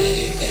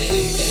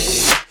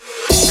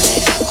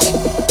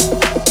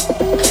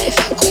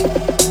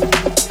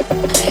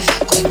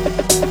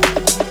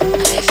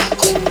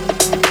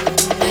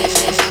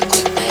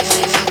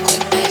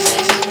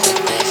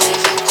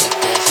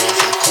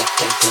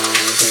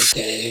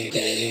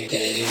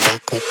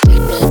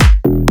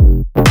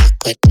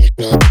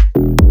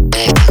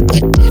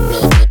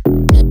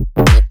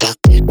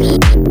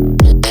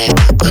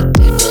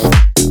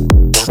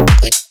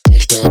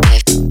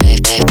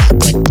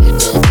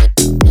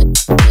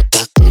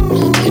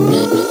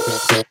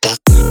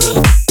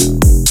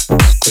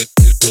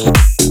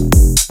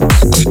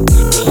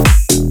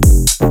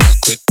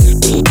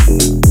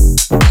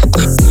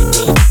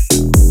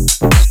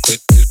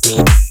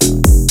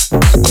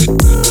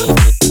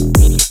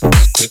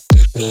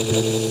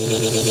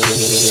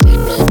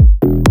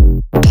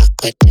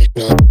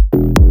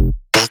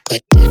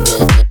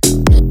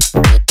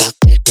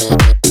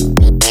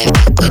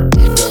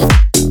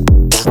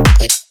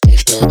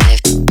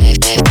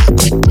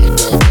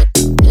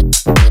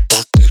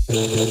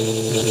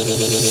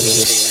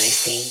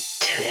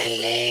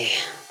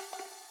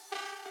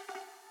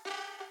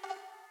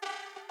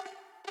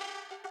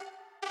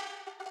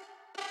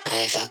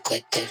 I fuck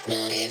with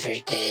techno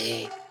every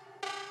day.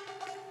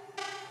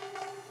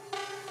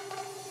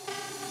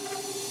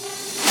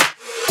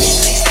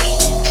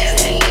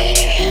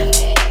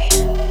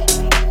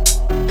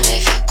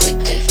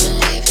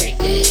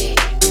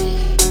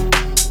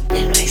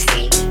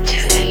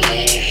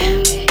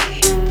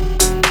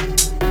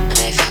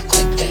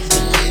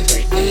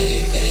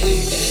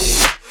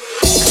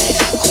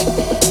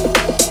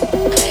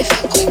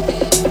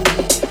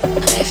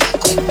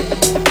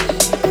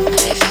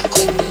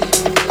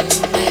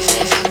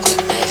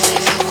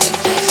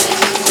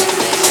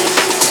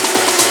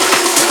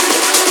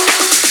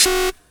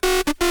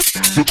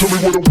 So tell me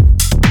what I'm,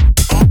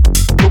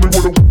 tell me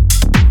what I'm,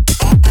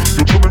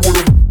 you tell me what I'm,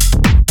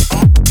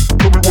 tell me what I'm, you tell me what I'm,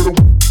 tell me what I'm, you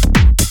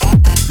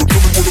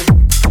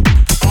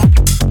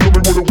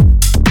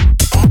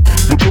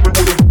tell me what I'm,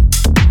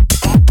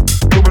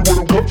 tell me what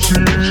I'm, come see, you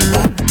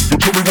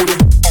tell me what I'm, tell me what I'm,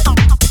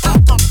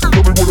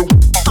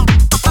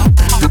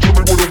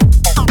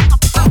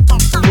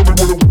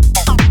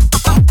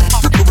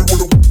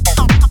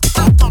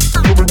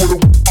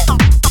 you tell me what I'm, tell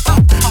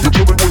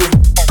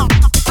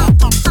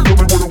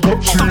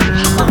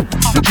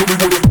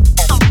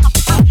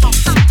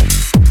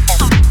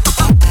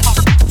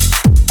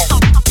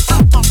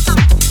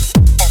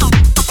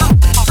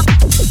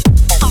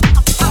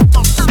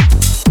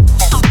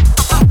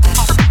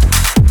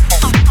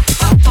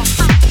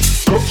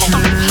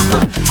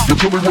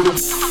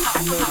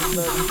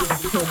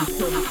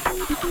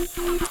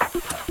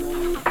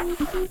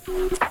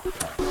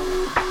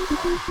me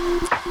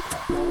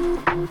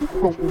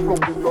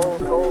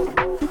what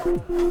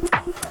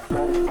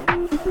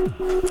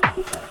I'm, you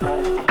tell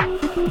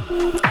me what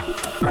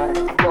I'm,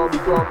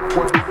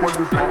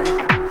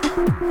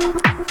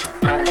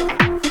 tell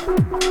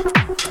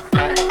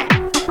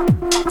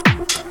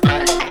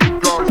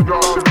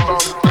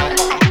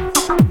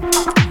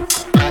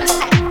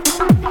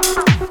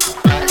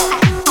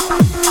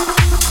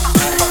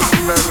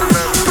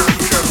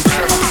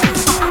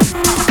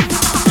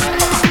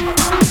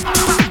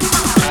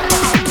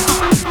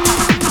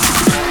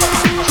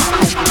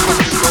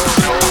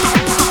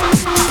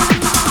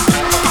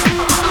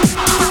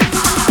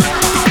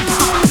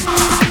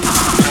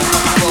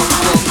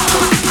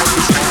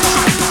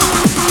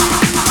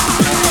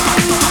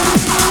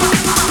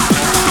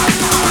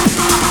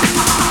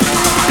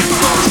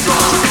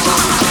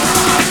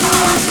me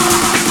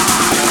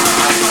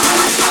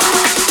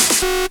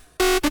what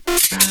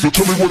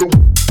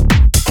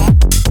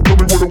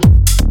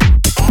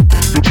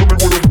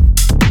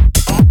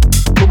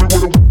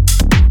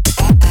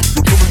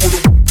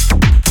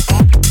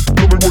I'm,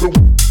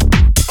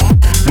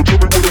 you tell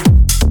me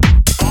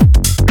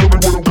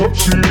what I'm, come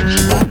see.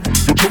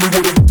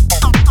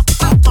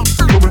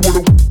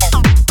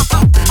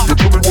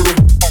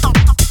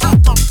 Tell me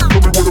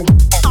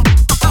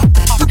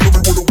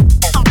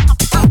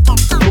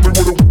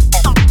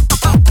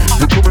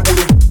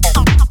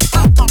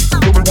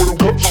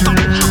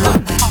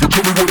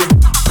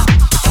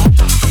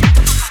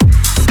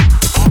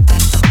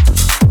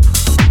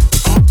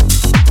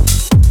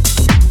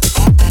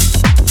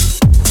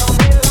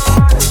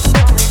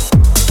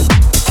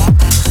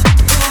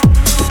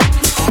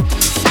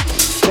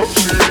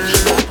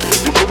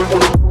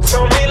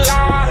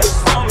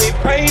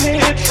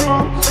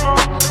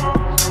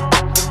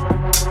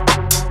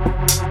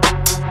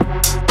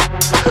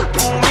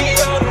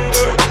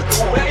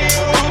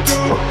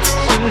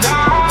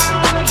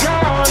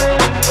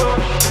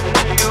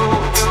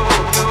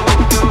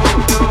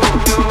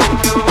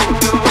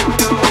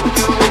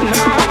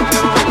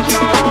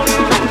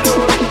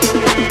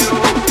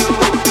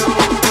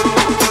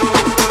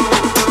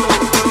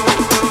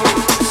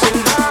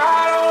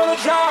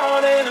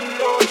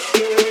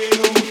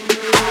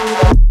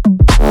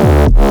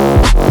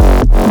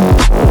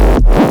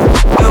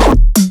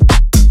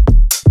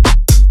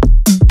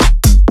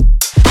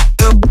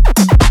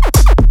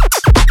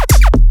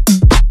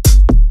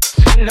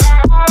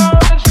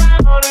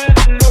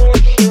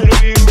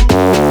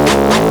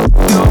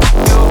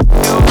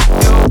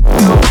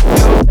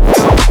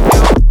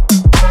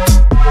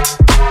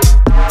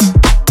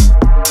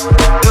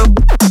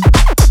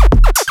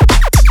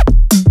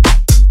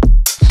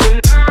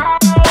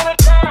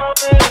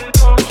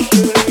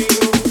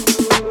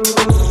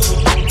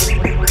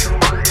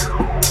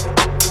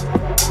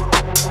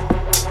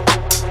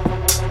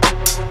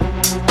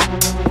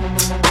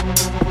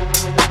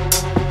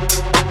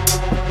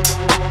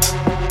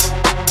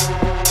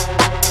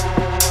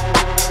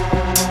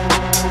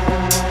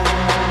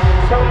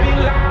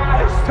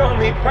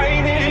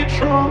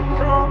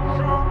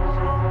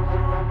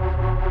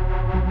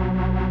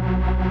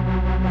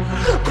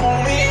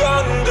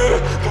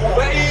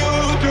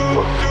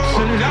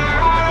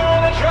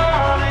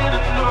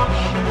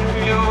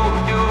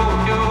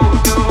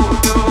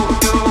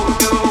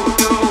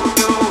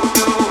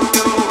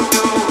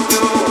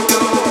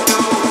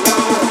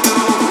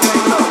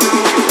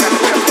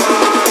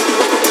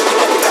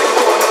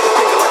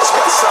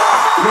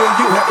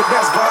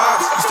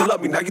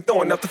Now you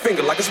throwing up the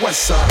finger like it's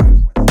West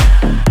Side.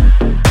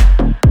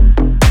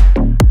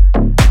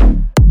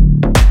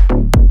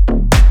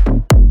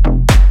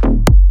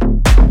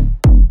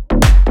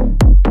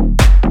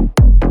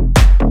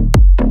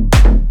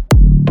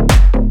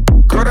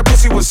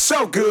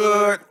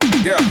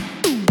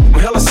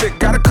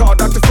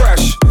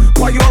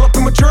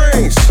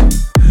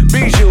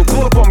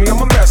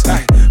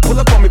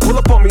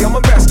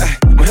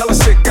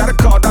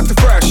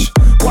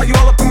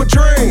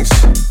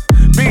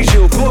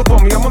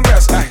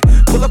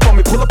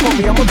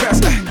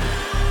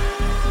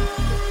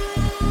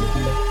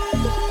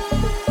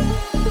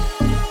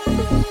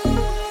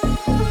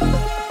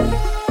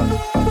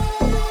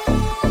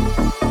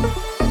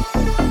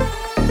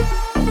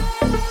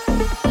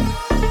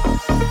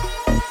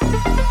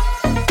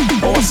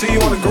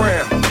 on the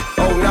ground.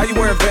 Oh, now you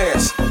wearing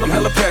Vans. I'm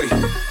hella petty.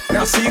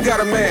 Now see you got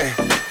a man.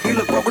 He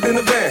look rubber in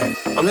the van.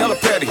 I'm hella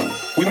petty.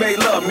 We made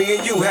love, me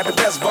and you had the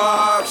best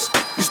vibes.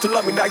 Used to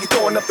love me, now you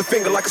throwing up the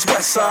finger like it's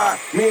West Side.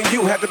 Me and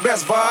you had the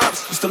best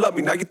vibes. Used to love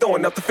me, now you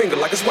throwing up the finger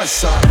like it's West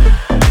Side.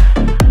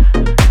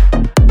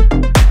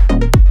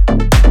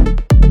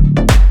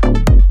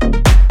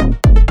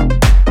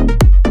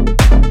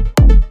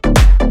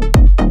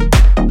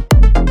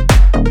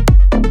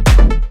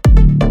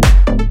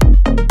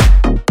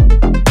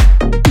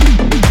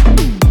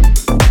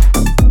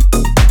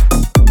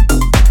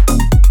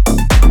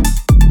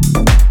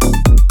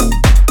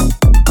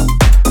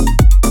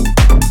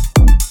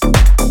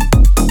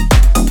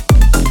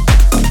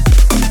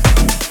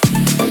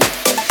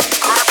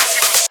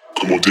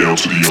 Down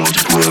to the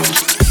underground.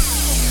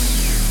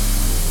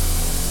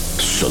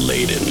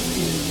 Salated.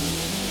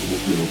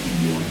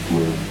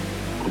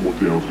 Come on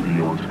down to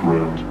the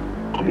underground.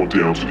 Come on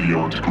down to the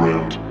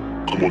underground.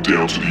 Come on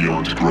down to the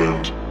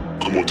underground.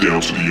 Come on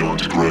down to the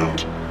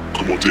underground.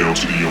 Come on down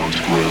to the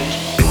underground.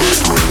 Come on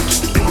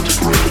down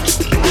to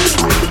the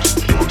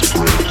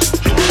underground.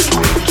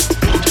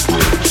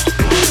 Down to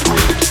the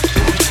underground.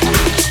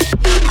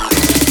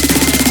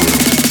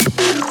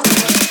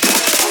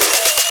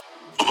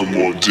 Come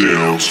on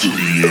down to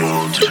the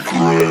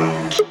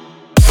underground.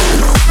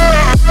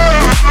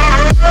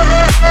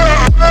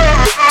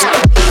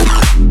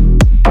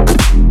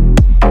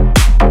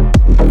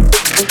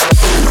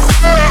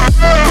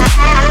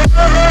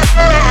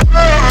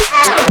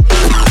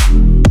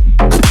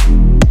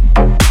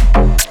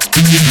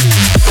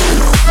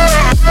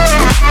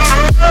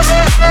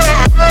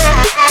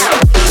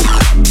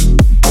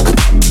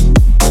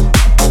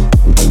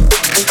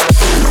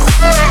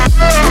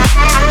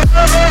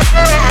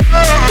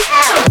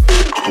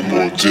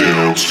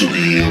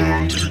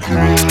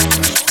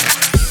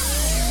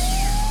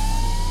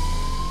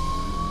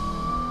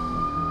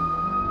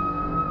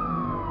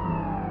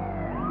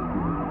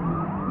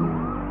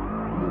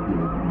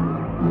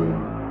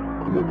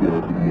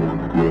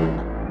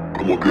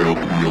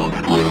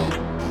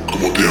 Come on down to the underground. Come on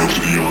down to the underground. Come on down to the underground. Come on down to the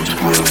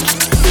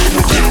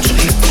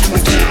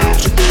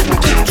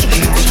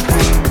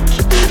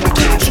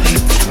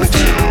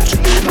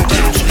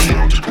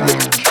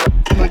underground.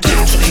 Come on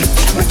down to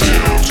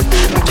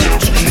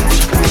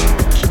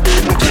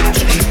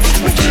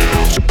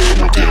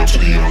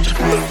the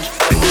underground.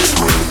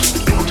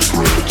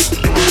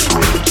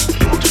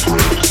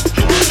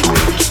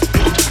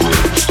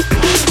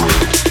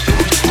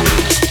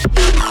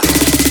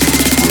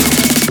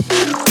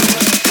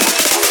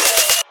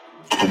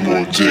 Come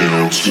on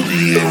down to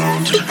the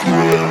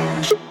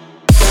underground.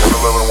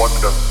 11 once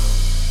again.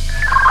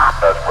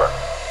 That's correct.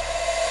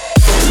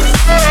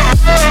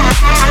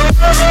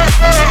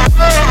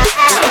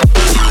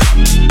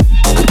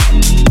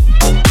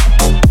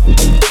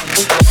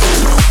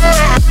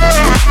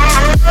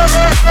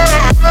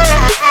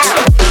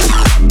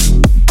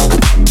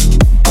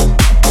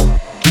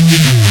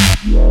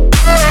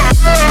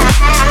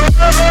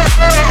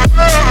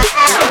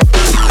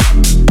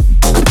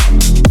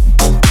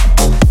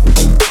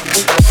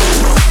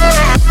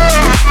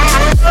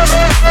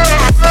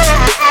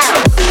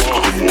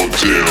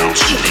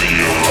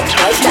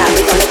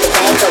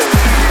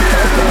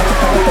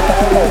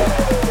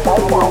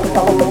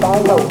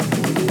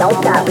 Don't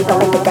stop, we gon'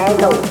 make the thing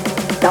go.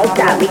 Don't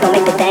stop, we gon'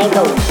 make the thing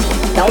go.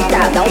 Don't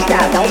stop, don't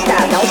stop, don't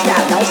stop, don't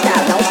stop, don't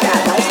stop, don't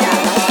stop, don't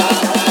stop, don't stop.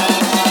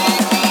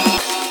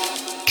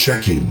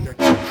 Checking.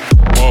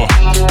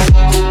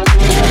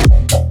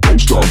 Don't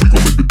stop, we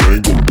gon' make the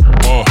thing go.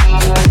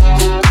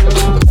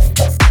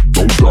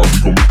 Don't stop, we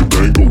gon' make the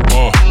thing go.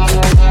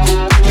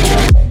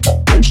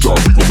 Don't stop,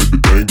 we gon' make the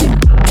thing go.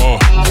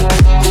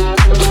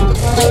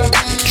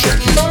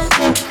 Checking.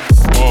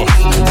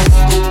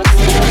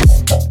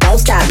 Don't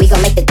stop, we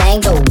gon' make the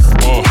thing go.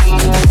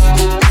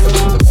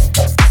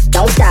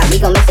 Don't stop, we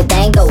gon' make the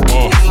thing go.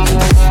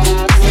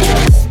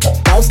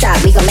 Don't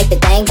stop, we gon' make the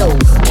thing go.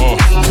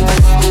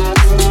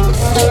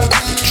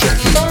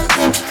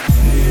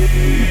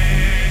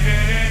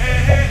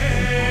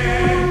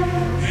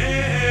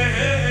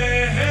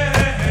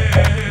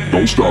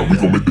 Don't stop, we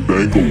gon' make the thing go.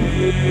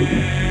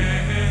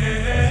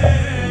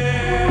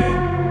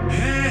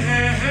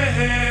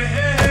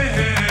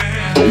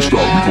 Don't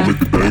stop, we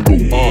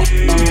gon'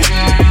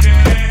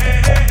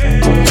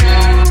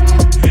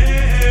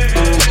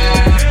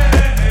 make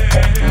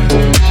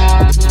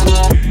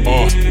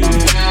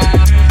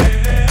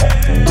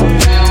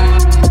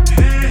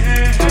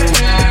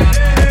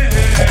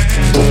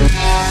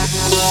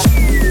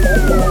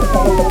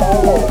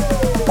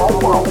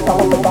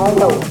the thing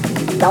go.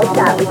 Don't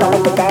stop, we gon'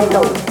 make the thing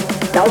go.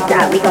 Don't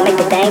stop, we gon' make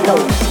the thing go.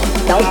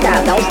 Don't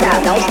stop, don't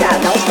stop, don't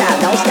stop, don't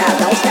stop, don't stop,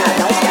 don't stop,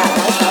 don't stop,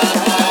 don't stop, don't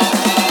stop.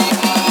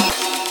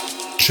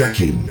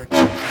 Checking.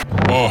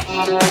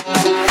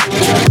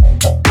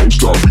 Don't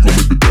stop, we